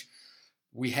advantage.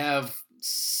 We have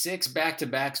 6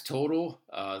 back-to-backs total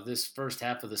this first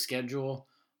half of the schedule.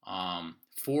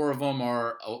 4 of them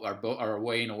are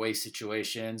away and away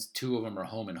situations. 2 of them are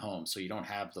home and home. So you don't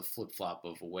have the flip-flop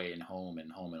of away and home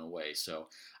and away. So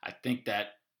I think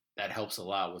that helps a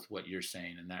lot with what you're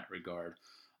saying in that regard.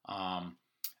 I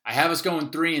have us going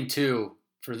 3-2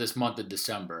 for this month of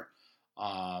December.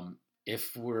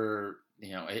 If we're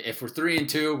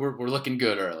 3-2, we're looking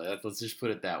good early. Let's just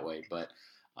put it that way. But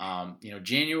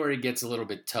January gets a little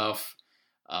bit tough.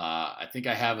 I think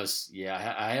I have us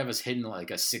hitting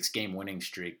like a 6-game winning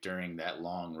streak during that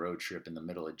long road trip in the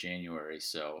middle of January.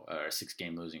 So, or a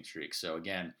 6-game losing streak. So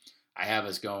again, I have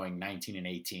us going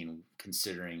 19-18,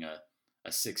 considering a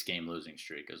 6-game losing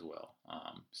streak as well.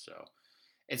 So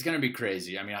it's going to be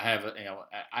crazy. I mean,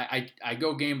 I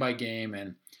go game by game,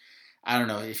 and I don't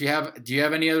know do you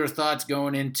have any other thoughts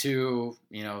going into,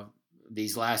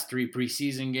 these last 3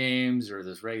 preseason games or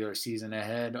this regular season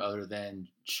ahead, other than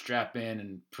strap in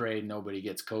and pray nobody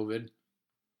gets COVID?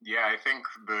 Yeah, I think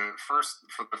the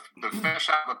finish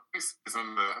out of the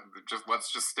preseason,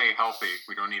 let's just stay healthy.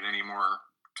 We don't need any more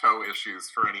toe issues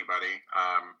for anybody.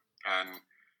 And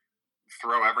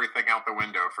throw everything out the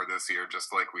window for this year,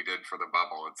 just like we did for the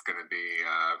bubble. It's going to be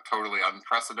totally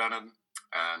unprecedented,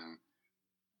 and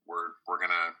we're going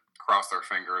to cross our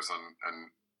fingers and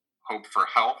hope for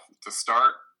health to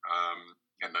start,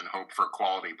 and then hope for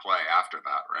quality play after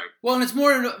that, right? Well, and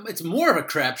it's more of a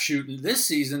crapshoot this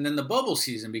season than the bubble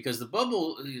season, because the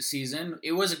bubble season,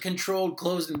 it was a controlled,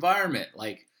 closed environment.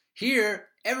 Like here,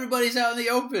 everybody's out in the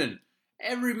open.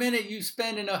 Every minute you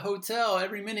spend in a hotel,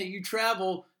 every minute you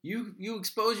travel, you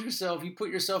expose yourself, you put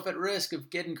yourself at risk of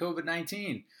getting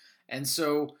COVID-19. And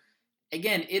so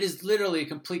again, it is literally a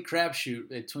complete crapshoot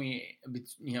between,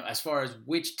 as far as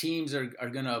which teams are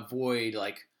going to avoid.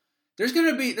 Like, there's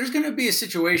going to be a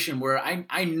situation where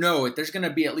I know it. There's going to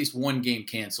be at least one game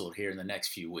canceled here in the next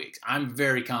few weeks. I'm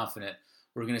very confident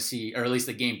we're going to see, or at least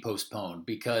the game postponed,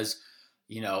 because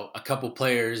a couple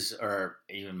players or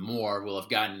even more will have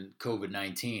gotten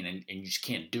COVID-19, and you just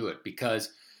can't do it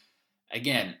because,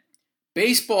 again,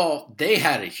 baseball, they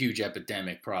had a huge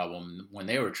epidemic problem when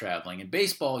they were traveling. In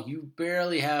baseball, you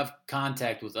barely have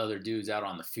contact with other dudes out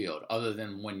on the field other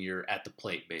than when you're at the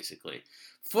plate, basically.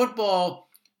 Football,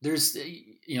 there's,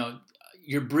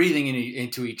 you're breathing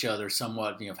into each other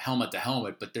somewhat, helmet to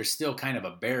helmet, but there's still kind of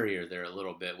a barrier there a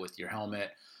little bit with your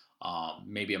helmet,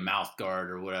 maybe a mouth guard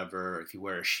or whatever. If you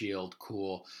wear a shield,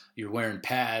 cool. You're wearing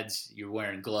pads, you're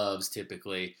wearing gloves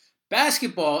typically.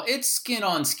 Basketball, it's skin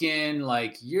on skin,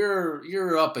 like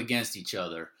you're up against each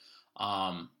other.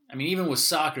 Even with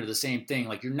soccer, the same thing.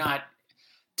 Like, you're not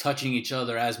touching each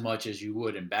other as much as you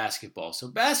would in basketball. So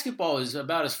basketball is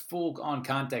about as full on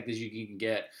contact as you can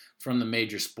get from the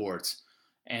major sports.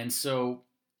 And so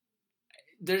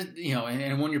there's,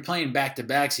 and when you're playing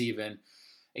back-to-backs even,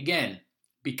 again,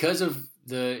 because of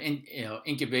the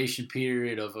incubation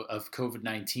period of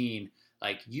COVID-19,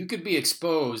 like, you could be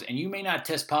exposed and you may not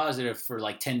test positive for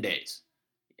like 10 days,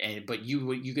 but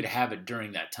you could have it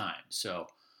during that time. So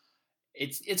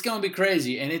it's going to be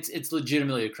crazy, and it's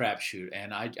legitimately a crapshoot.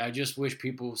 And I just wish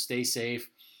people stay safe.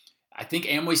 I think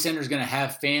Amway Center is going to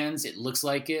have fans. It looks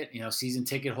like it, season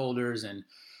ticket holders, and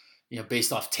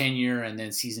based off tenure, and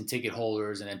then season ticket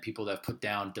holders, and then people that put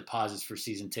down deposits for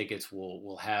season tickets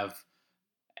will have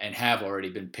and have already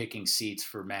been picking seats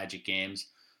for Magic games.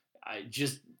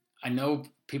 I know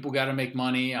people got to make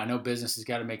money. I know businesses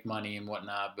got to make money and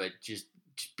whatnot, but just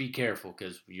be careful,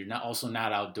 because you're not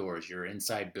outdoors. You're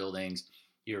inside buildings.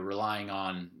 You're relying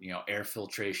on, air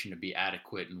filtration to be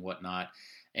adequate and whatnot.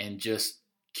 And just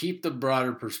keep the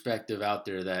broader perspective out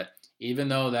there that even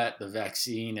though that the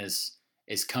vaccine is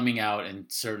coming out in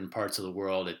certain parts of the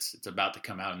world, it's about to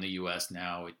come out in the U.S.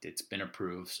 now. It's been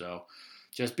approved. So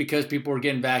just because people are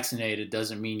getting vaccinated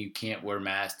doesn't mean you can't wear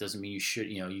masks, doesn't mean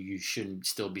you shouldn't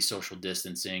still be social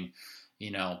distancing.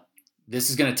 This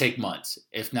is going to take months,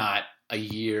 if not a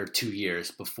year, 2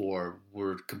 years before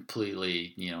we're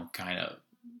completely, kind of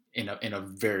in a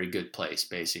very good place,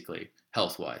 basically,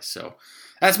 health-wise. So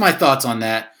that's my thoughts on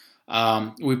that.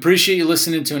 We appreciate you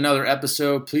listening to another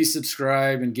episode. Please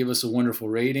subscribe and give us a wonderful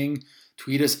rating.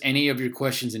 Tweet us any of your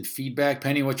questions and feedback.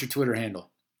 Penny, what's your Twitter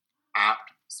handle? At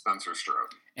Spencer Strode.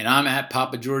 And I'm at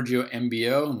Papa Giorgio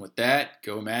MBO. And with that,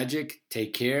 go Magic,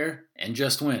 take care, and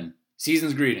just win.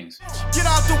 Season's greetings. Get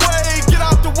out the way, get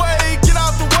out the way, get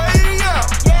out the way,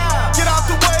 yeah. Get out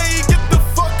the way, get